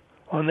genetics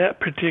on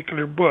that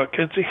particular book.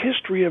 It's a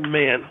history of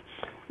man.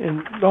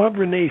 And I'll have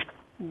Renee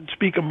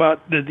speak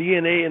about the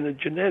DNA and the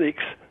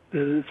genetics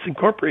that is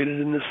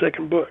incorporated in the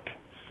second book.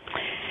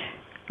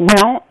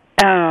 Well,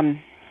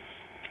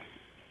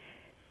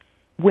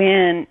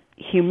 when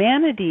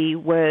humanity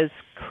was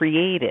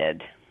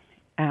created,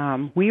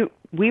 we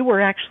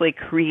were actually a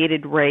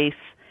created race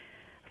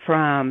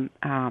from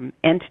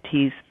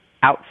entities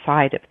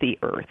outside of the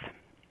earth.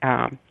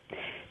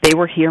 They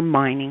were here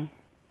mining.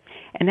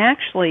 And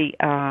actually,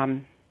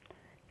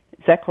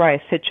 Zecharia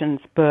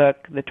Sitchin's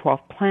book, The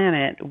 12th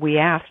Planet, we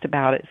asked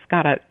about it. It's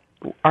got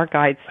our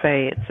guides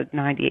say it's at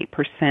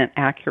 98%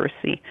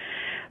 accuracy.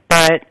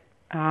 But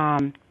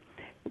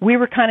we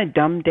were kind of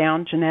dumbed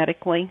down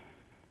genetically,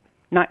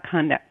 not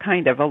kind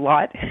of a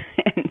lot.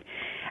 And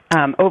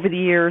over the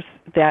years,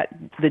 that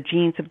the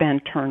genes have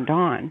been turned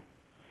on,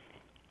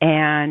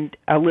 and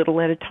a little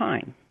at a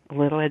time.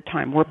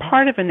 We're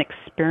part of an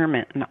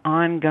experiment, an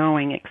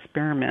ongoing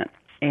experiment,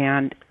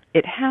 and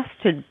it has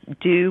to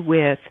do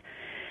with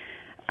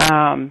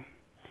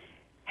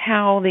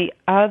how the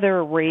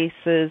other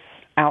races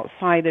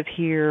outside of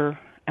here,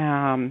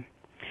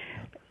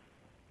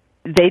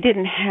 they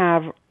didn't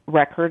have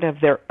record of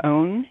their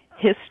own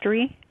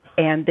history,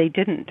 and they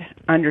didn't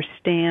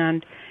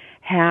understand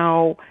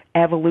how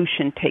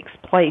evolution takes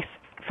place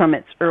from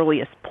its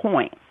earliest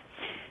point.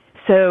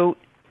 So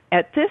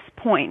at this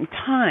point in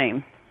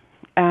time,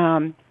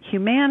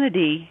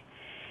 humanity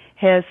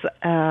has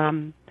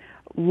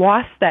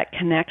lost that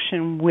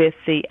connection with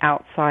the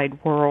outside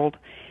world,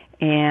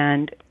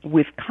 and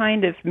we've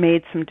kind of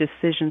made some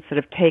decisions that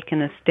have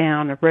taken us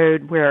down a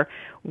road where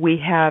we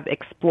have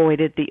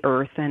exploited the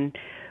earth, and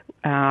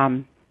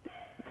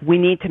we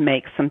need to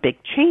make some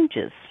big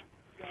changes.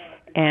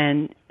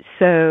 And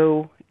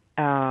so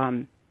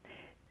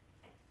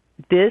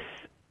this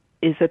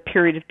is a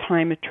period of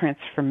time of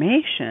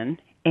transformation,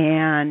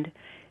 and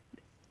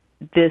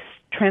this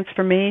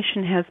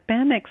transformation has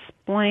been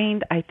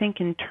explained, I think,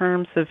 in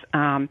terms of,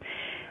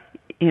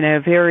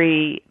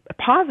 very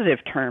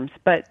positive terms,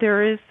 but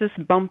there is this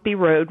bumpy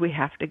road we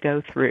have to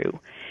go through.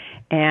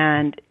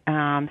 And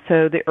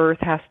so the earth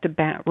has to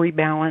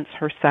rebalance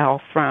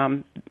herself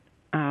from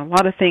a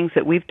lot of things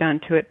that we've done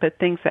to it, but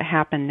things that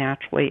happen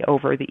naturally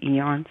over the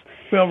eons.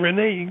 Well,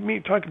 Renee, you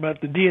talk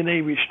about the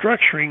DNA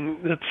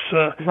restructuring. That's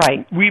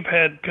right. We've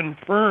had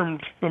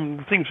confirmed from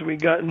the things that we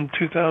got in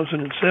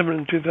 2007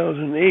 and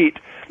 2008,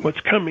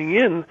 what's coming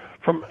in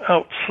from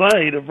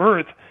outside of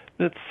Earth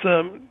that's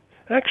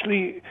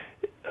actually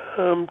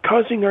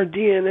causing our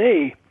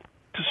DNA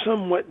to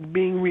somewhat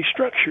being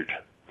restructured.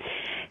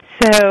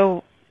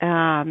 So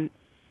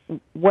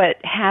what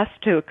has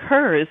to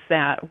occur is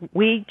that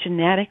we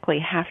genetically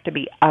have to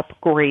be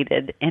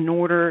upgraded in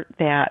order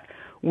that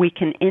we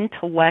can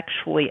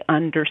intellectually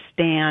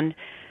understand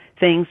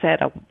things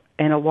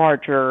in a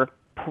larger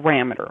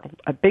parameter,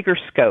 a bigger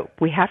scope.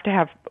 We have to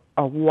have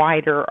a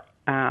wider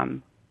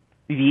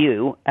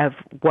view of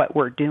what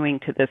we're doing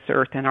to this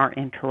earth and our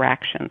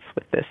interactions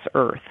with this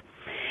earth.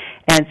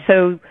 And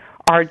so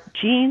our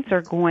genes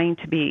are going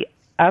to be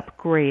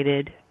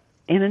upgraded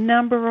in a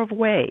number of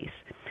ways.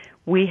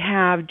 We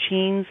have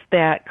genes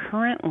that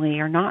currently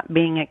are not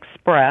being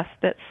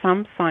expressed that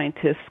some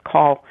scientists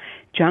call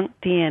junk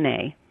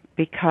DNA,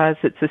 because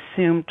it's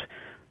assumed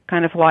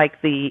kind of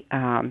like the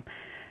I'm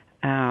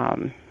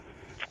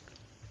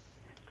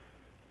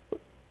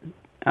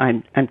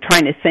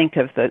trying to think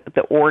of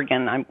the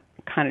organ. I'm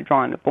kind of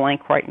drawing a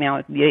blank right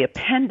now. The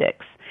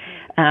appendix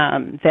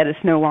that is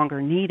no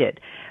longer needed,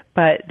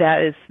 but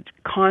that is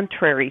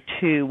contrary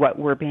to what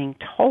we're being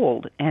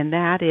told, and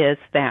that is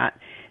that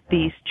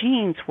these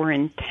genes were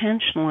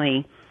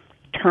intentionally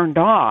turned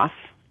off,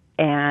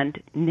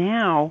 and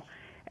now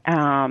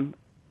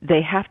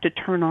they have to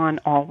turn on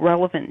all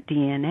relevant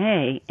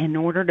DNA in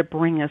order to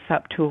bring us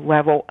up to a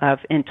level of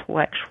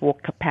intellectual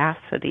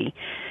capacity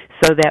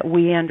so that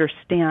we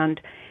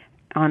understand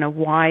on a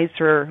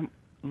wiser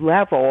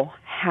level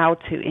how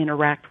to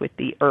interact with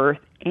the earth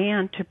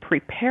and to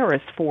prepare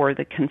us for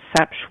the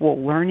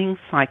conceptual learning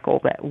cycle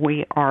that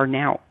we are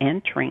now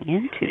entering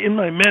into. In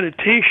my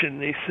meditation,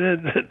 they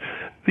said that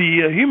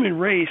the human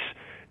race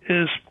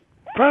is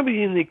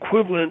probably in the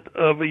equivalent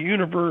of a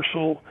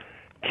universal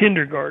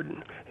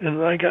kindergarten.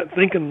 And I got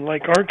thinking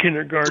like our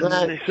kindergarten.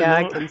 And they said, yeah,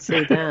 I can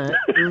see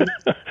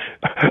that.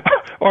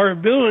 Our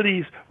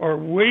abilities are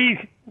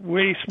way,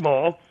 way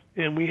small,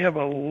 and we have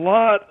a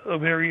lot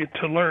of area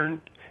to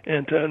learn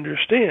and to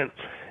understand.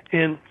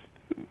 And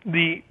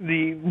the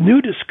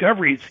new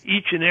discoveries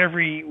each and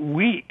every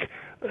week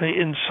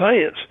in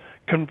science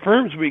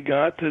confirms we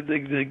got that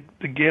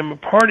the gamma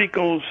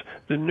particles,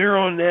 the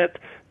neural net,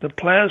 the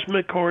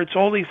plasma cords,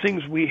 all these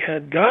things we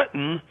had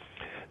gotten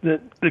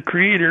that the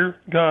Creator,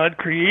 God,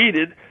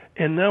 created,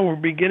 and now we're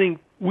beginning,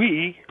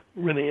 we,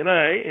 Renee and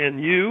I,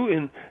 and you,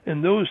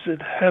 and those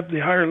that have the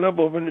higher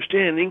level of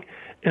understanding,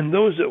 and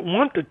those that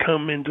want to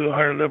come into a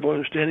higher level of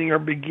understanding are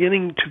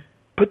beginning to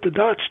put the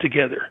dots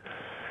together,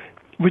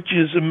 which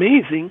is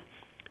amazing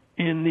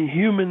in the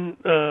human,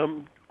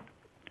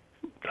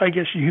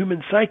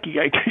 human psyche,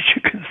 I guess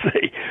you could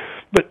say.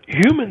 But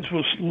humans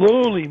will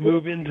slowly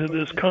move into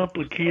this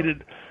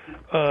complicated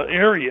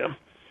area,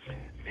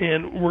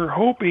 and we're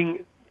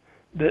hoping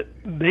that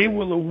they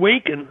will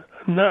awaken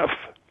enough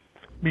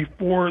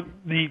before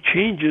the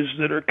changes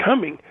that are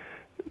coming,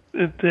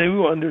 that they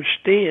will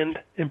understand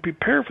and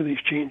prepare for these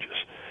changes.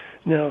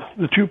 Now,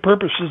 the two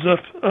purposes of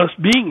us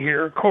being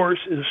here, of course,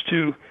 is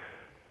to,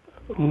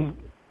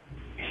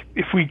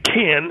 if we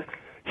can,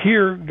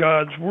 hear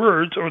God's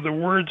words or the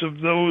words of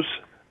those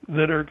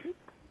that are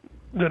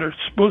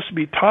supposed to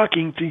be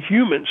talking to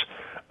humans.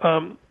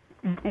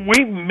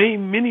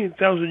 Many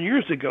thousand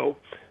years ago,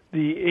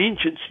 the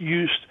ancients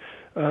used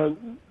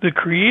the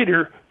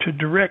Creator to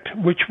direct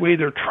which way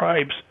their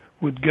tribes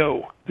would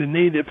go, the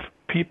native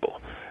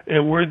people,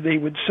 and where they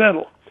would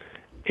settle.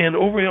 And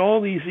over all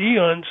these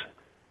eons,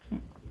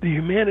 the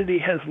humanity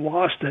has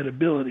lost that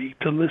ability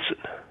to listen.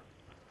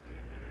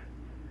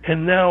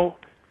 And now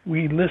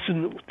we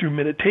listen through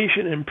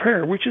meditation and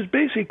prayer, which is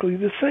basically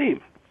the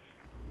same.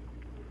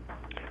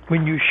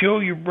 When you show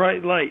your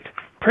bright light,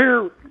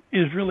 prayer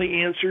is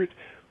really answered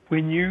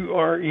when you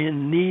are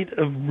in need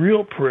of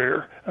real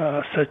prayer,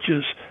 such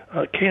as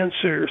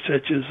cancer,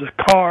 such as a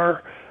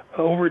car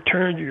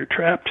overturned, you're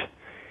trapped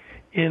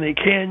in a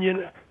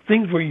canyon,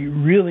 things where you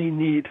really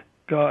need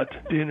God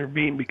to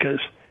intervene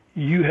because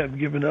you have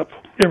given up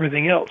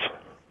everything else.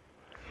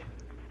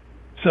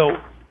 So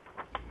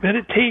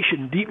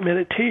meditation, deep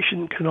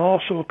meditation, can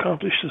also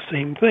accomplish the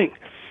same thing.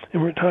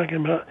 And we're talking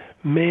about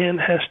man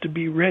has to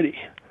be ready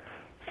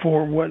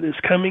for what is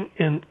coming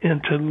and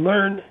to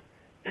learn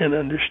and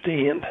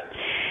understand.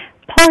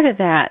 Part of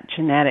that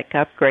genetic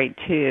upgrade,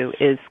 too,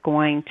 is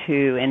going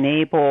to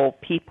enable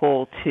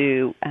people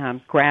to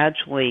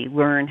gradually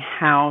learn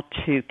how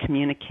to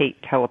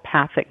communicate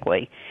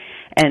telepathically.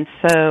 And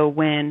so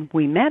when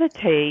we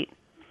meditate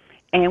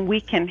and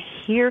we can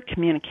hear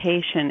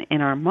communication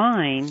in our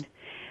mind,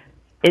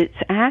 it's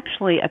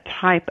actually a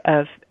type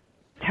of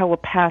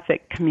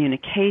telepathic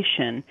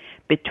communication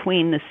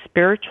between the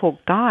spiritual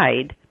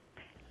guide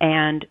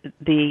and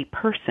the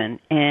person,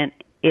 and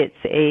it's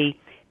a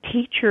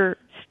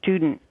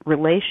teacher-student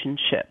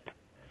relationship.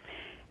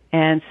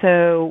 And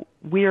so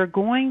we are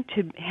going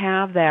to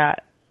have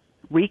that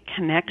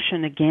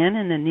reconnection again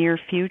in the near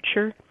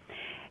future,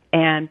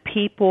 and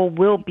people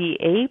will be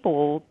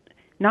able,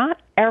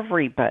 not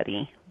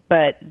everybody,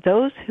 but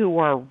those who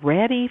are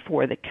ready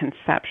for the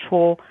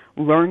conceptual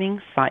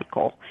learning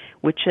cycle,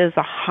 which is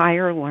a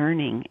higher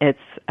learning. It's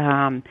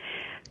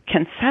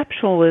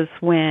Conceptual is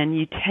when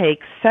you take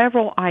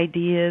several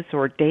ideas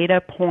or data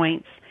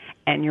points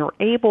and you're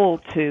able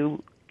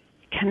to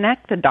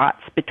connect the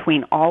dots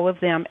between all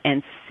of them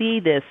and see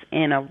this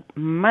in a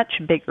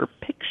much bigger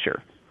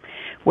picture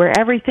where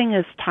everything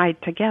is tied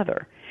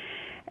together.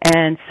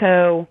 And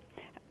so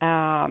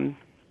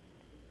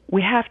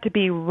we have to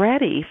be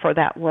ready for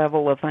that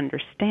level of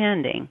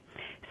understanding.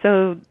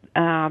 So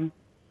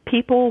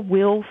people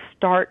will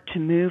start to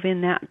move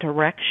in that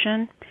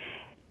direction.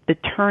 The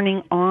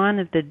turning on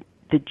of the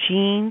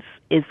genes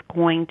is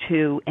going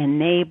to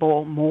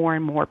enable more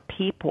and more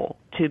people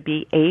to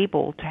be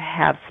able to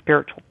have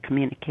spiritual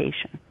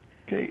communication.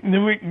 Okay, and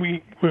then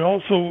we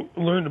also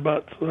learned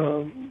about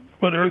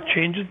what Earth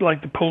changes,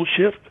 like the pole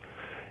shift,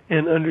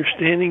 and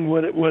understanding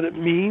what it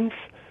means.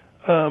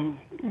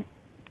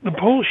 The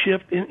pole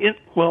shift,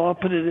 well, I'll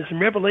put it as in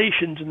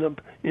Revelations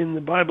in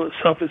the Bible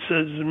itself. It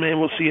says, "Man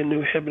will see a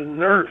new heaven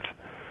and earth,"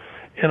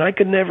 and I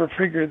could never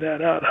figure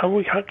that out.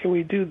 How can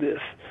we do this?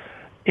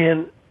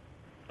 And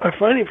I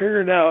finally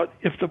figured out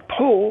if the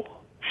pole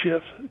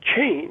shifts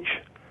change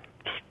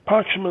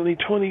approximately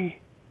 20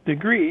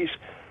 degrees,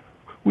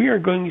 we are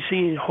going to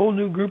see a whole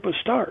new group of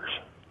stars.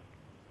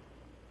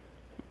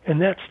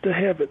 And that's the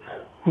heaven.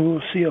 We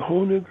will see a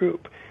whole new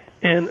group.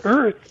 And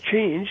Earth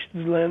change,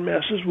 the land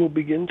masses will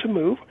begin to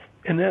move,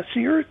 and that's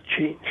the Earth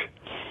change.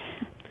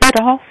 But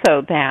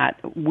also that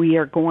we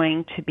are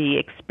going to be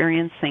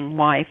experiencing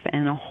life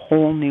in a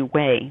whole new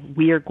way.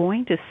 We are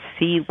going to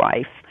see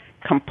life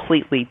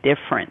completely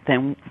different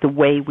than the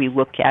way we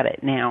look at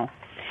it now.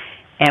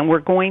 And we're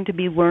going to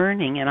be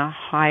learning in a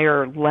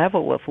higher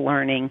level of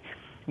learning,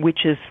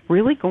 which is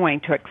really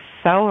going to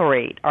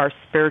accelerate our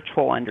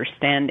spiritual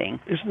understanding.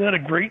 Isn't that a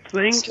great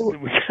thing? So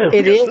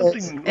it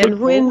is. And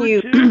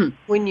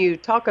when you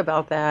talk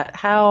about that,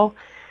 how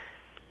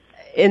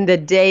in the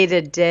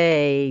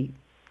day-to-day,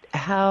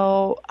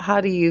 how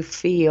do you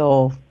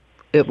feel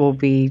it will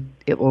be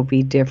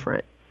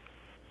different?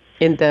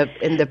 In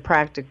the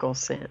practical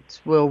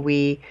sense, will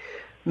we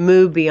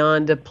move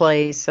beyond a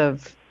place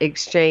of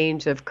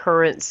exchange of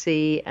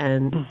currency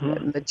and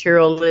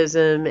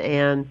materialism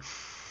and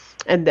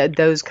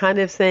those kind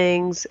of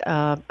things?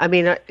 I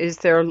mean,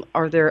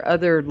 are there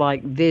other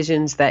like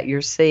visions that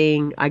you're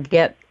seeing? I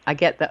get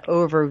the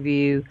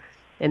overview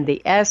and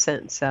the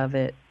essence of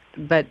it,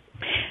 but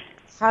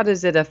how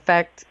does it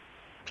affect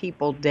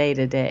people day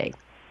to day?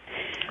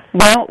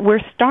 Well,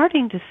 we're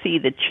starting to see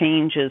the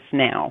changes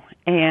now.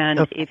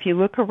 And if you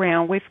look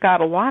around, we've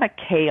got a lot of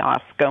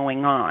chaos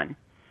going on.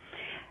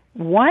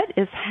 What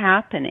is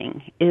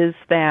happening is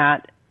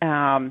that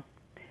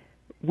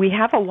we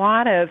have a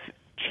lot of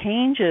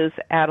changes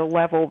at a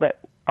level that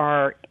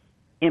are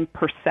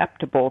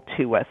imperceptible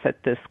to us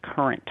at this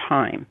current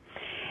time.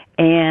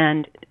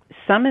 And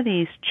some of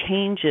these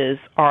changes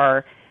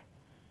are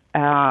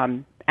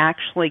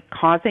actually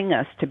causing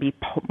us to be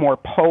more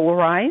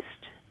polarized.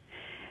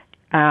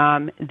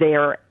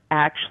 They're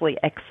actually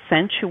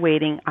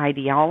accentuating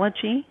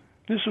ideology.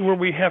 This is where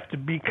we have to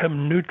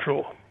become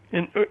neutral.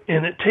 And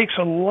it takes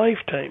a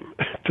lifetime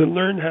to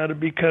learn how to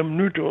become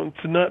neutral and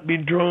to not be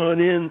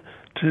drawn in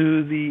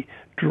to the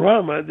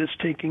drama that's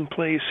taking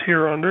place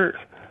here on Earth.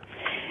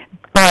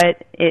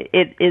 But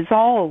it is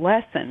all a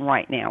lesson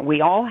right now. We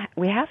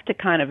have to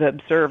kind of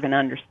observe and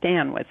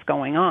understand what's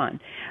going on.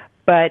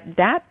 But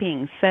that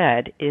being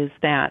said, is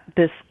that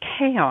this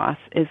chaos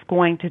is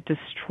going to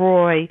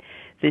destroy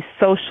the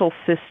social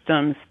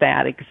systems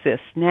that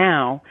exist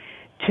now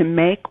to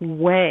make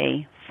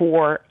way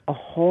for a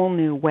whole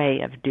new way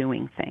of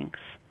doing things.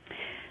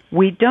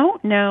 We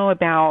don't know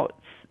about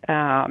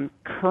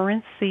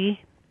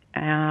currency.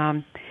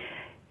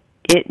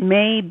 It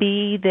may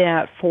be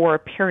that for a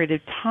period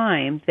of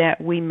time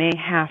that we may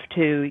have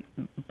to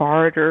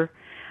barter.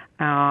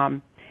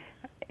 And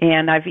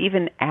I've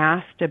even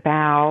asked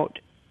about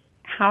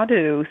how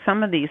do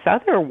some of these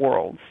other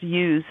worlds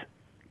use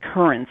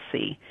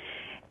currency.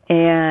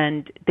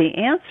 And the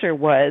answer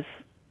was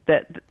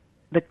that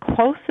the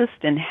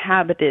closest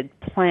inhabited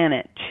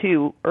planet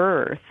to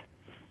Earth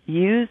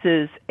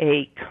uses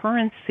a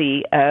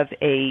currency of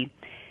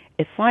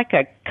it's like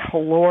a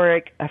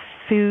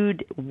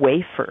food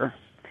wafer.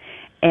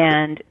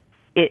 And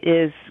it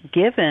is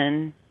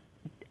given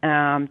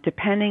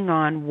depending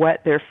on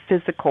what their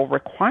physical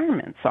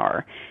requirements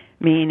are,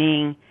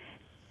 meaning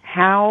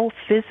how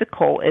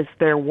physical is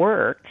their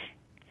work.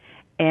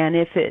 And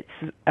if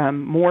it's a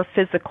more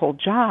physical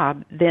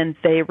job, then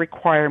they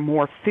require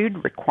more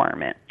food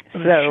requirement. So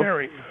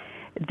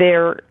they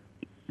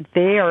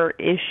are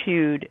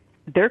issued,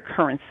 their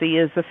currency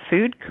is a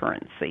food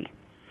currency.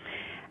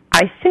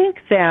 I think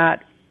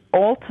that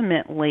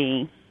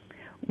ultimately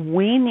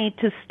we need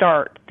to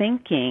start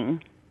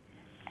thinking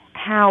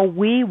how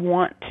we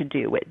want to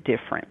do it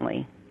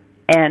differently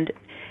and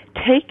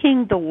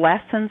taking the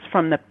lessons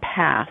from the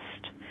past.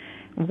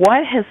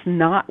 What has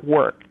not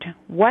worked?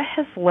 What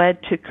has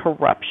led to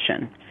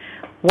corruption?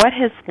 What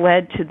has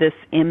led to this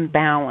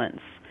imbalance?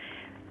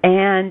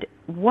 And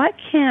what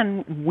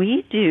can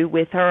we do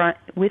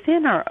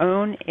within our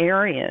own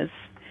areas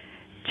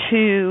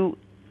to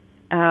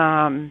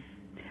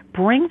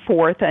bring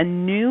forth a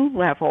new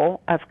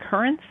level of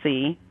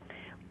currency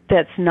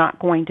that's not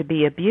going to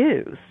be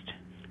abused.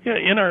 Yeah,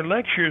 in our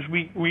lectures,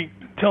 we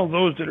tell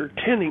those that are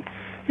attending,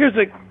 here's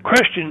a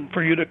question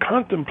for you to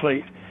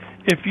contemplate.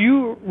 If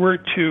you were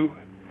to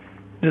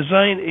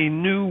design a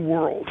new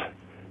world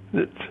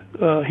that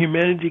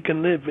humanity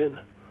can live in,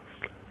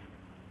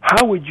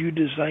 how would you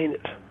design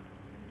it?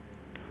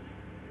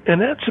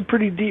 And that's a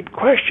pretty deep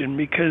question,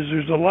 because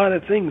there's a lot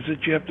of things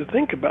that you have to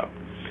think about.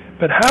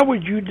 But how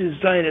would you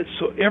design it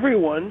so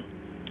everyone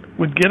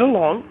would get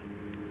along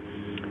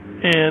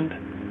and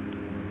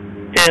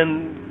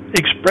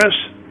express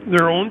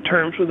their own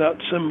terms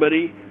without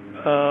somebody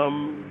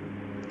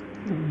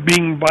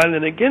being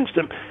violent against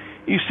them?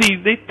 You see,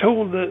 they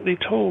told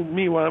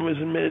me while I was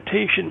in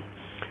meditation,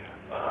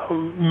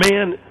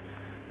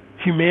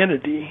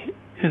 humanity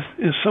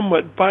is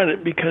somewhat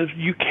violent because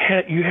you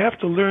have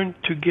to learn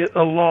to get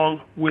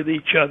along with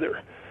each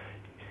other.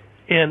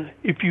 And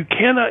if you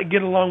cannot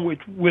get along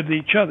with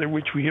each other,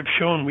 which we have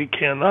shown we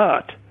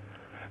cannot,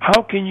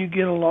 how can you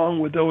get along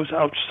with those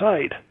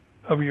outside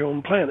of your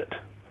own planet?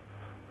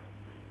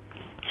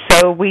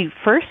 So we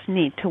first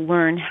need to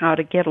learn how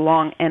to get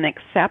along and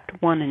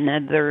accept one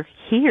another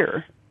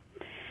here,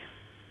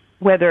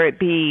 whether it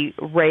be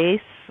race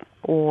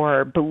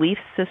or belief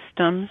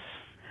systems,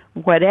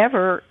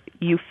 whatever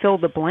you fill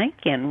the blank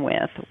in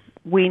with.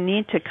 We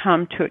need to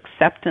come to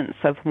acceptance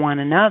of one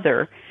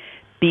another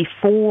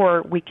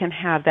before we can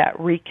have that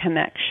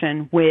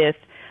reconnection with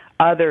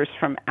others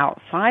from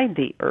outside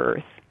the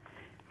earth.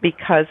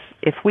 Because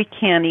if we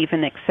can't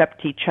even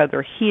accept each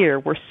other here,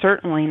 we're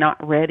certainly not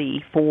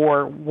ready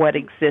for what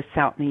exists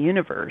out in the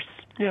universe.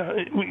 Yeah,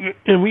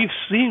 and we've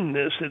seen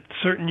this at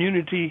certain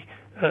Unity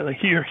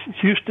here,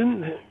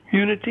 Houston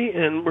Unity,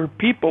 and where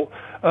people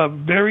of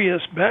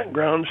various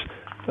backgrounds,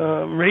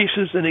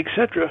 races, and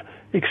etc.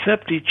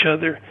 accept each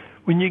other.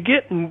 When you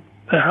get in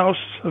the house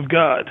of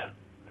God,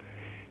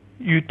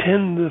 you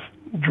tend to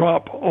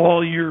drop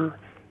all your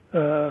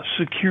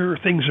secure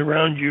things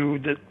around you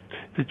that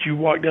you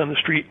walk down the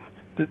street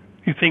that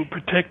you think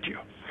protect you.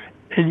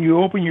 And you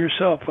open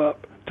yourself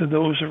up to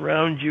those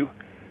around you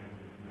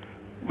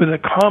with a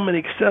common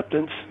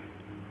acceptance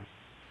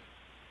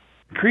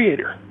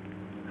Creator,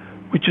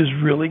 which is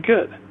really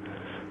good.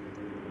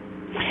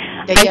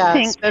 Yeah,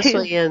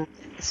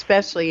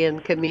 especially in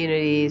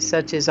communities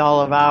such as all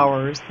of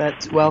ours,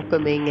 that's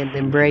welcoming and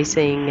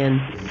embracing and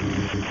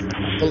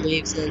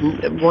believes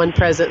in one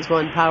presence,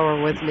 one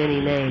power with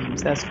many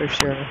names. That's for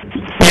sure.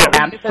 Yeah,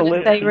 absolutely.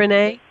 You say,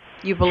 Renee?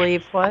 You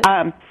believe what?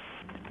 I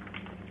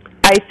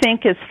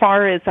think as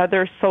far as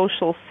other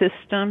social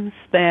systems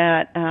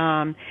that,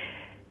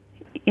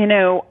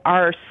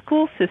 our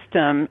school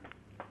system,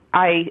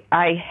 I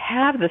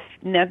have this,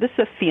 now this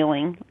is a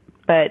feeling,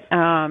 but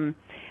I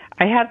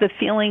have the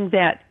feeling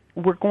that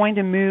we're going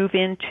to move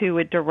into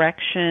a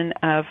direction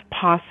of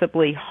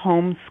possibly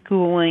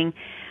homeschooling.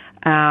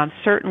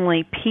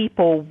 Certainly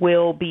people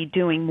will be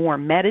doing more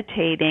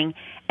meditating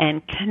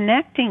and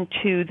connecting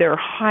to their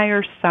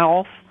higher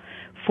self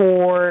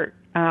for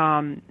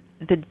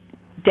the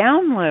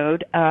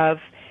download of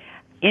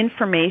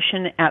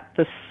information at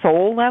the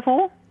soul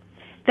level.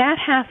 That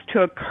has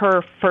to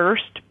occur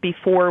first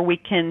before we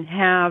can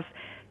have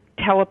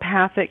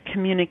telepathic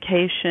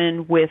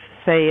communication with,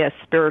 say, a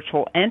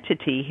spiritual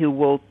entity who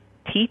will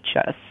teach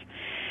us.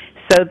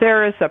 So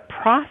there is a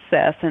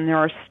process, and there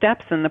are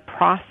steps in the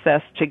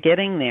process to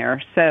getting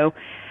there. So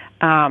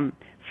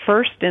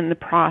first in the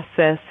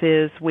process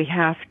is we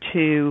have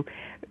to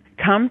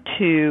come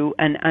to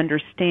an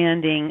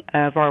understanding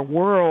of our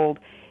world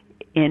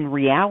in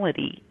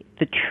reality,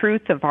 the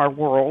truth of our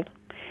world.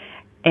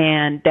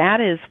 And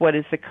that is what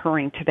is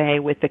occurring today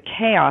with the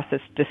chaos.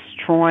 It's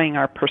destroying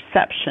our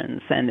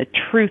perceptions, and the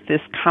truth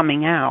is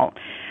coming out.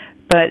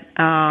 But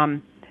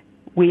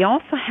we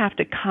also have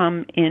to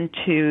come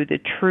into the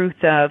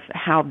truth of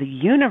how the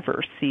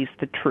universe sees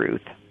the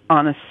truth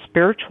on a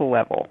spiritual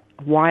level,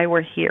 why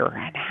we're here,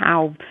 and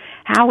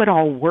how it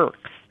all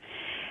works.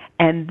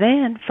 And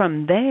then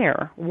from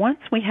there, once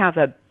we have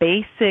a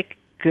basic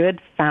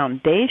good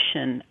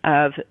foundation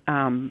of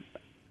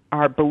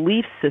our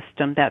belief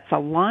system that's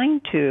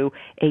aligned to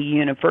a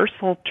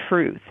universal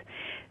truth,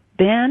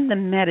 then the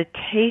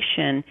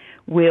meditation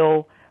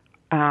will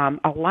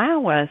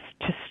allow us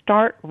to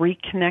start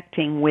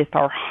reconnecting with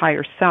our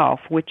higher self,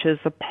 which is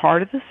a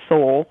part of the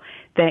soul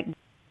that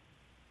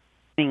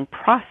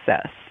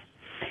process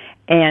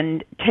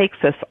and takes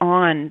us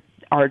on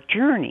our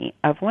journey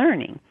of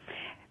learning.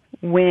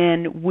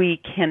 When we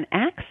can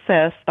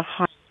access the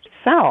higher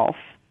self,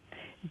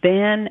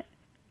 then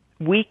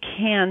we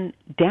can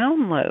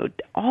download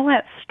all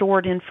that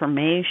stored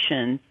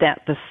information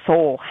that the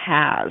soul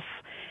has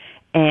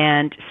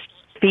and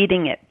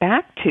feeding it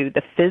back to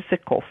the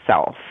physical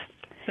self.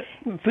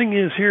 The thing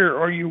is here,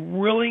 are you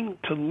willing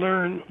to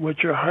learn what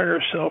your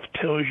higher self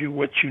tells you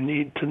what you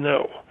need to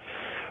know?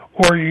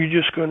 Or are you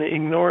just going to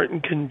ignore it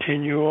and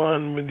continue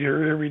on with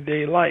your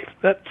everyday life?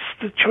 That's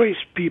the choice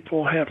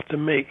people have to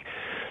make.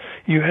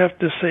 You have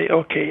to say,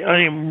 okay,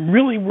 I am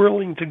really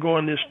willing to go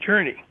on this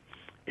journey.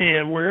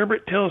 And wherever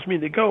it tells me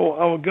to go,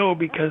 I will go,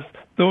 because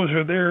they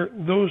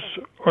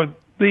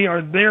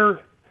are their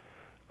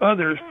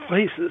other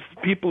places.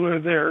 People are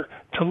there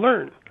to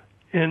learn.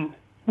 And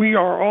we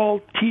are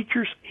all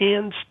teachers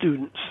and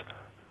students.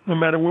 No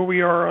matter where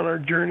we are on our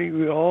journey,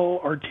 we all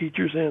are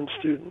teachers and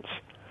students.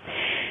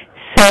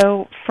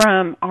 So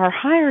from our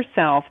higher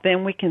self,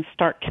 then we can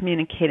start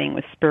communicating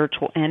with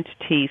spiritual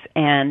entities,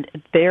 and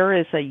there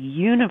is a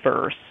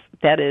universe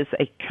that is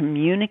a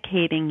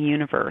communicating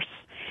universe.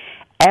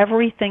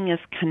 Everything is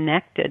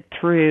connected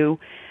through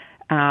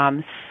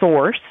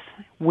source,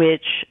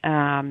 which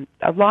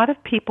a lot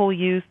of people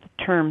use the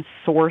term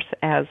source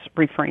as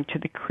referring to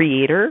the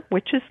Creator,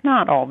 which is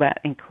not all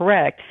that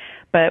incorrect,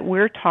 but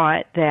we're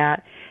taught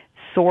that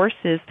source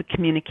is the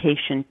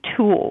communication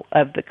tool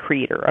of the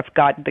Creator, of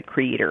God the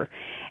Creator.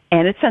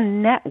 And it's a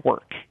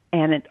network,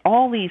 and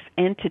all these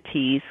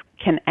entities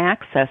can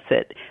access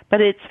it,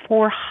 but it's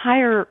for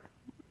higher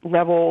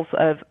levels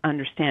of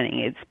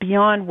understanding. It's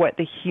beyond what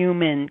the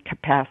human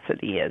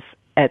capacity is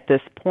at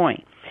this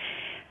point.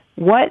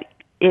 What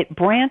it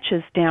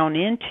branches down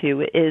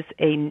into is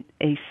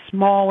a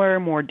smaller,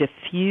 more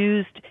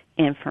diffused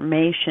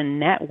information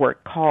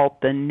network called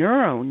the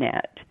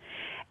neuronet.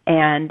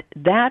 And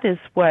that is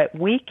what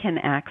we can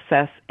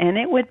access, and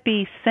it would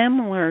be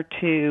similar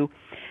to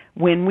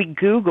when we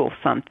Google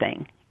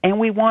something and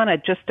we want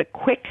just a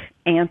quick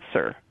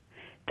answer.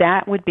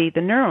 That would be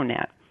the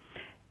neuronet.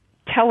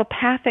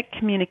 Telepathic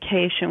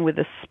communication with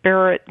a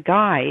spirit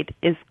guide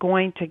is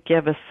going to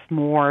give us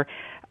more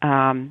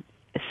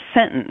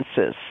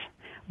sentences,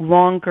 a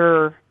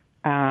longer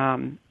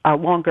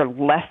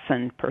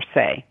lesson per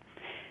se.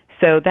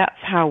 So that's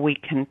how we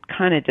can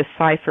kind of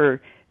decipher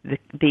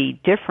the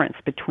difference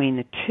between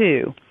the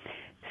two.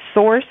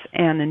 Source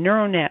and the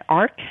neuronet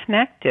are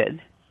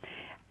connected,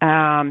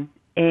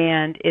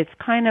 and it's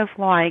kind of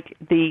like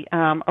the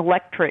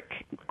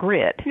electric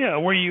grid. Yeah,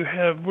 where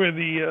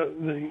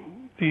the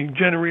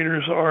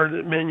generators are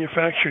that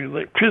manufacture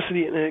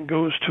electricity, and it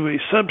goes to a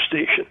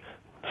substation.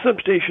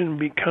 Substation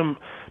become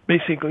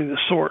basically the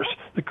source.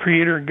 The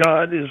Creator,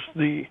 God, is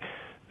the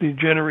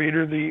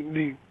generator,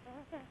 the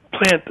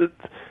plant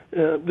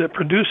that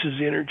produces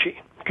the energy.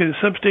 Okay, the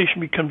substation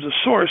becomes a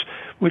source,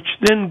 which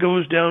then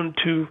goes down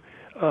to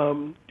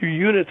your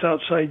units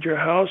outside your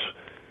house,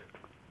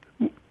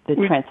 which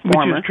is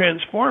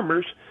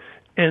transformers,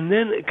 and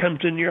then it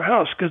comes into your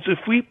house. Because if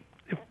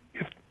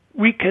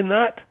we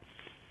cannot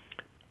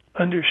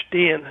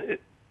understand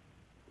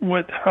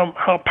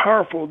how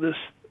powerful this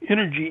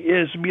energy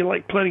is, it'd be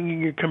like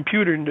plugging your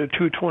computer into a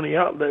 220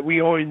 outlet.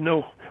 We all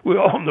know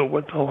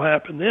what will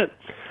happen then.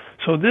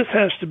 So this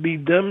has to be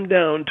dumbed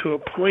down to a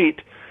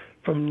point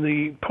from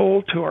the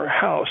pole to our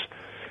house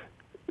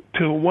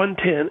to a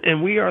 110,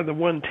 and we are the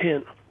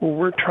 110, where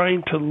we're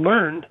trying to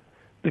learn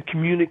the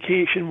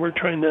communication. We're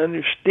trying to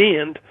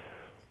understand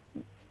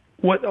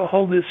what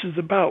all this is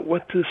about,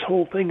 what this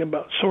whole thing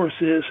about source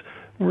is,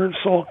 where this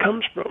all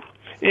comes from.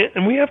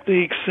 And we have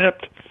to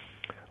accept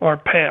our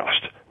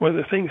past,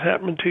 whether things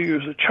happen to you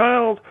as a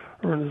child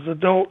or as an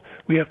adult.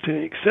 We have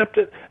to accept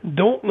it.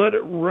 Don't let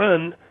it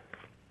run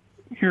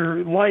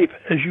your life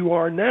as you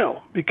are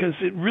now, because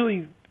it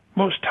really,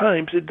 most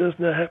times, it does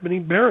not have any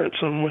bearance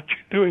on what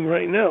you're doing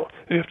right now.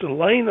 We have to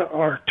align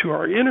to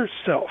our inner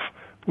self,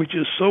 which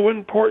is so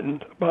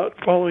important about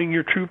following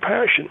your true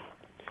passion.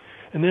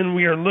 And then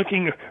we are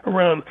looking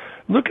around.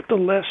 Look at the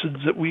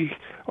lessons that we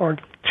are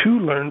to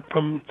learn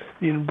from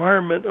the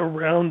environment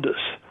around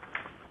us.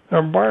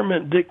 Our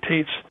environment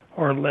dictates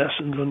our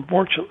lessons,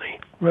 unfortunately,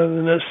 rather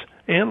than us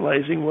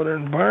analyzing what our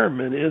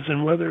environment is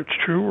and whether it's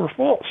true or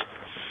false.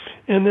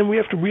 And then we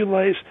have to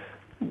realize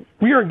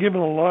we are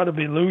given a lot of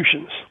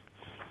illusions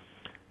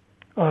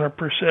on our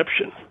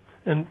perception,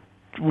 and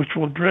which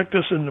will direct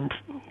us into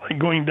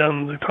going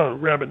down the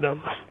rabbit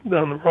down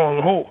the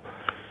wrong hole.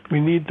 We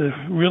need to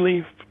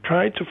really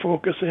try to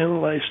focus,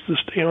 analyze, to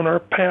stay on our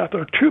path,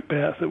 our true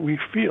path that we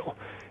feel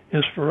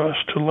is for us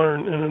to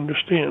learn and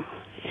understand.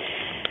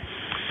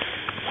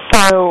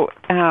 So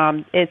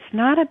it's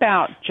not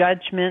about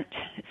judgment.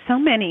 So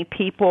many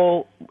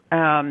people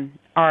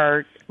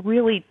are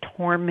really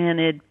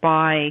tormented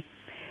by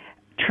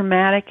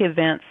traumatic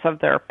events of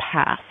their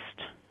past.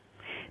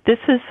 This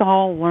is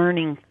all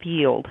learning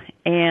field,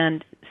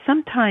 and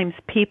sometimes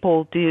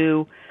people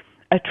do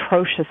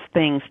atrocious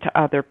things to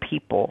other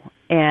people,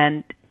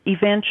 and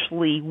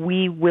eventually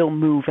we will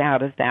move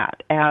out of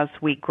that as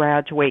we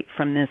graduate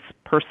from this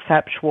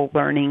perceptual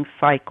learning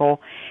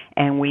cycle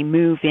and we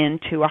move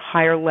into a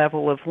higher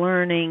level of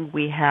learning.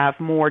 We have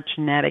more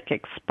genetic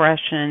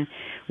expression,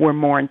 we're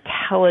more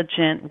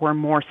intelligent, we're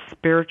more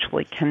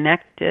spiritually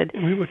connected.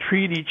 We will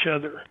treat each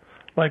other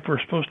like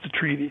we're supposed to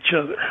treat each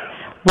other.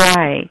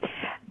 Right.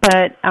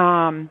 But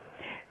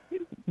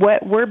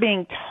what we're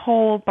being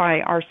told by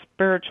our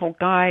spiritual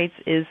guides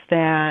is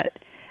that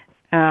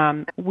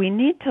we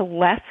need to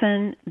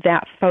lessen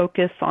that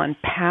focus on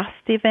past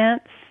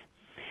events.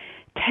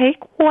 Take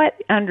what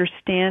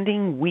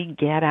understanding we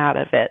get out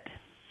of it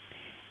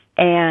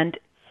and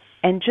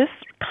just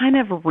kind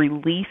of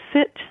release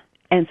it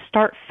and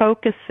start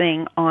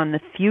focusing on the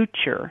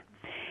future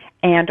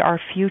and our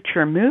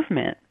future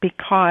movement,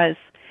 because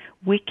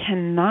we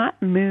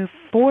cannot move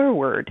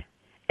forward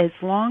as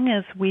long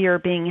as we are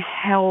being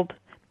held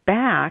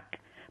back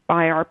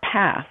by our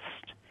past.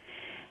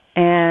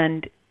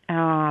 And,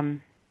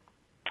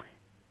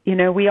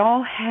 we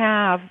all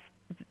have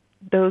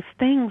those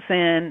things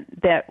in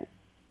that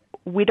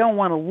we don't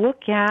want to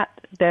look at,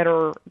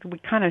 we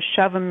kind of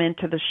shove them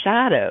into the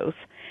shadows,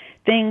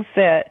 things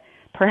that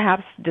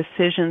perhaps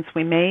decisions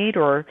we made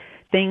or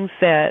things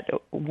that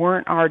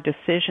weren't our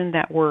decision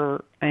that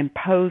were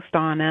imposed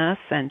on us,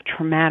 and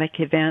traumatic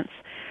events.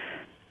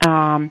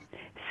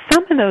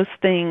 Some of those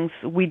things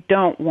we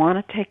don't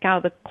want to take out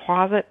of the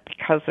closet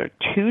because they're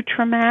too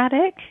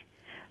traumatic,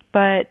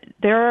 but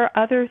there are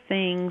other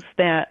things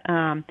that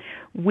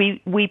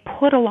we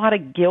put a lot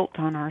of guilt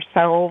on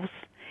ourselves.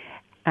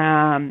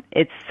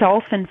 It's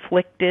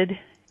self-inflicted,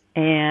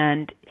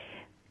 and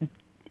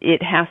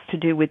it has to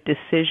do with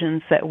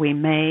decisions that we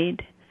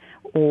made,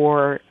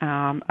 or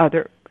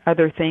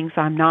other things.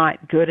 I'm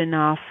not good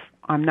enough.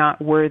 I'm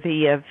not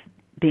worthy of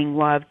being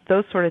loved.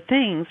 Those sort of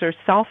things are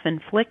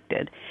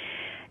self-inflicted.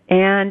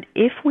 And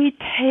if we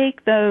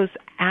take those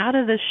out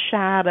of the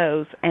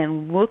shadows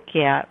and look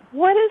at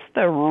what is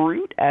the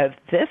root of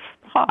this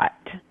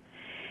thought,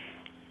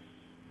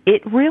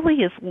 it really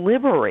is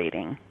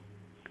liberating.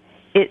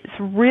 It's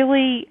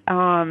really,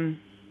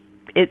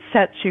 it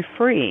sets you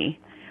free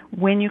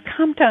when you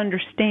come to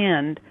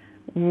understand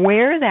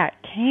where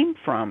that came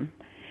from.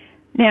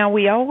 Now,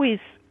 we always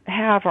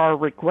have our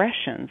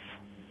regressions.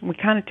 We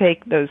kind of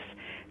take those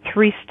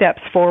 3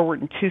 steps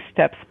forward and 2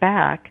 steps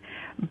back,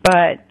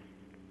 but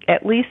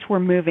at least we're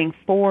moving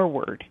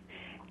forward.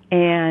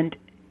 And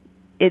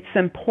it's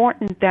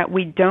important that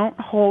we don't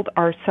hold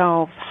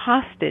ourselves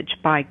hostage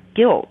by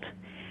guilt,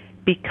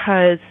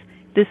 because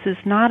this is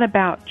not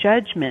about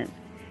judgment.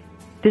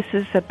 This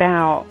is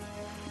about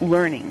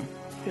learning.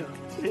 Yeah.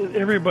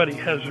 Everybody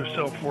has their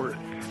self-worth.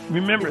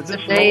 Remember, it's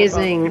this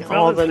amazing, is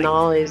all the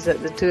knowledge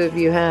that the two of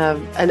you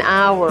have. An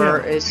hour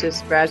is just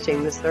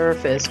scratching the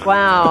surface.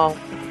 Wow.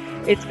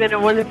 It's been a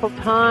wonderful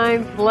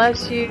time.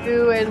 Bless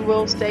you, and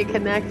we'll stay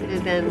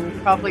connected,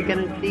 and probably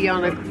going to see you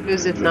on a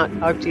cruise if not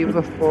talked to you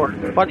before.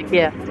 What a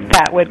gift.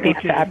 That would be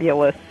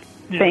fabulous.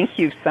 Yeah. Thank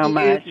you so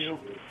much.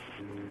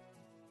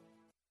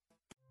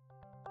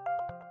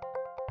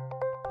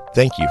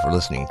 Thank you for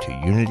listening to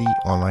Unity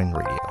Online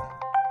Radio,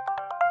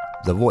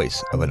 the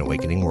voice of an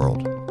awakening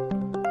world.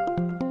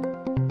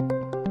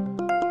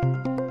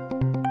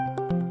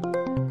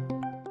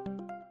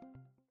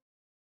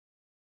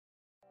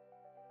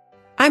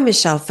 I'm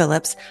Michelle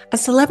Phillips, a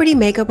celebrity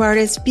makeup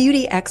artist,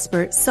 beauty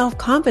expert,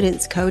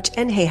 self-confidence coach,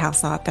 and Hay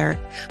House author.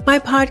 My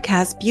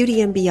podcast, Beauty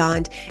and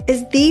Beyond,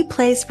 is the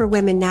place for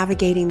women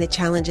navigating the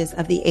challenges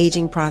of the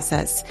aging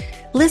process.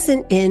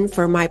 Listen in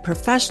for my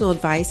professional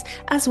advice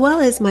as well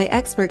as my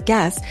expert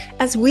guests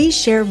as we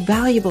share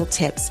valuable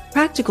tips,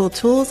 practical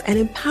tools, and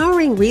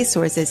empowering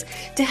resources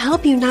to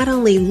help you not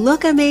only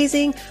look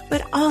amazing,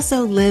 but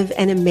also live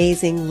an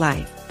amazing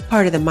life.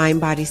 Part of the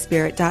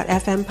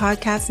MindBodySpirit.fm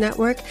podcast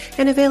network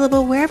and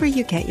available wherever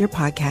you get your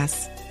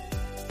podcasts.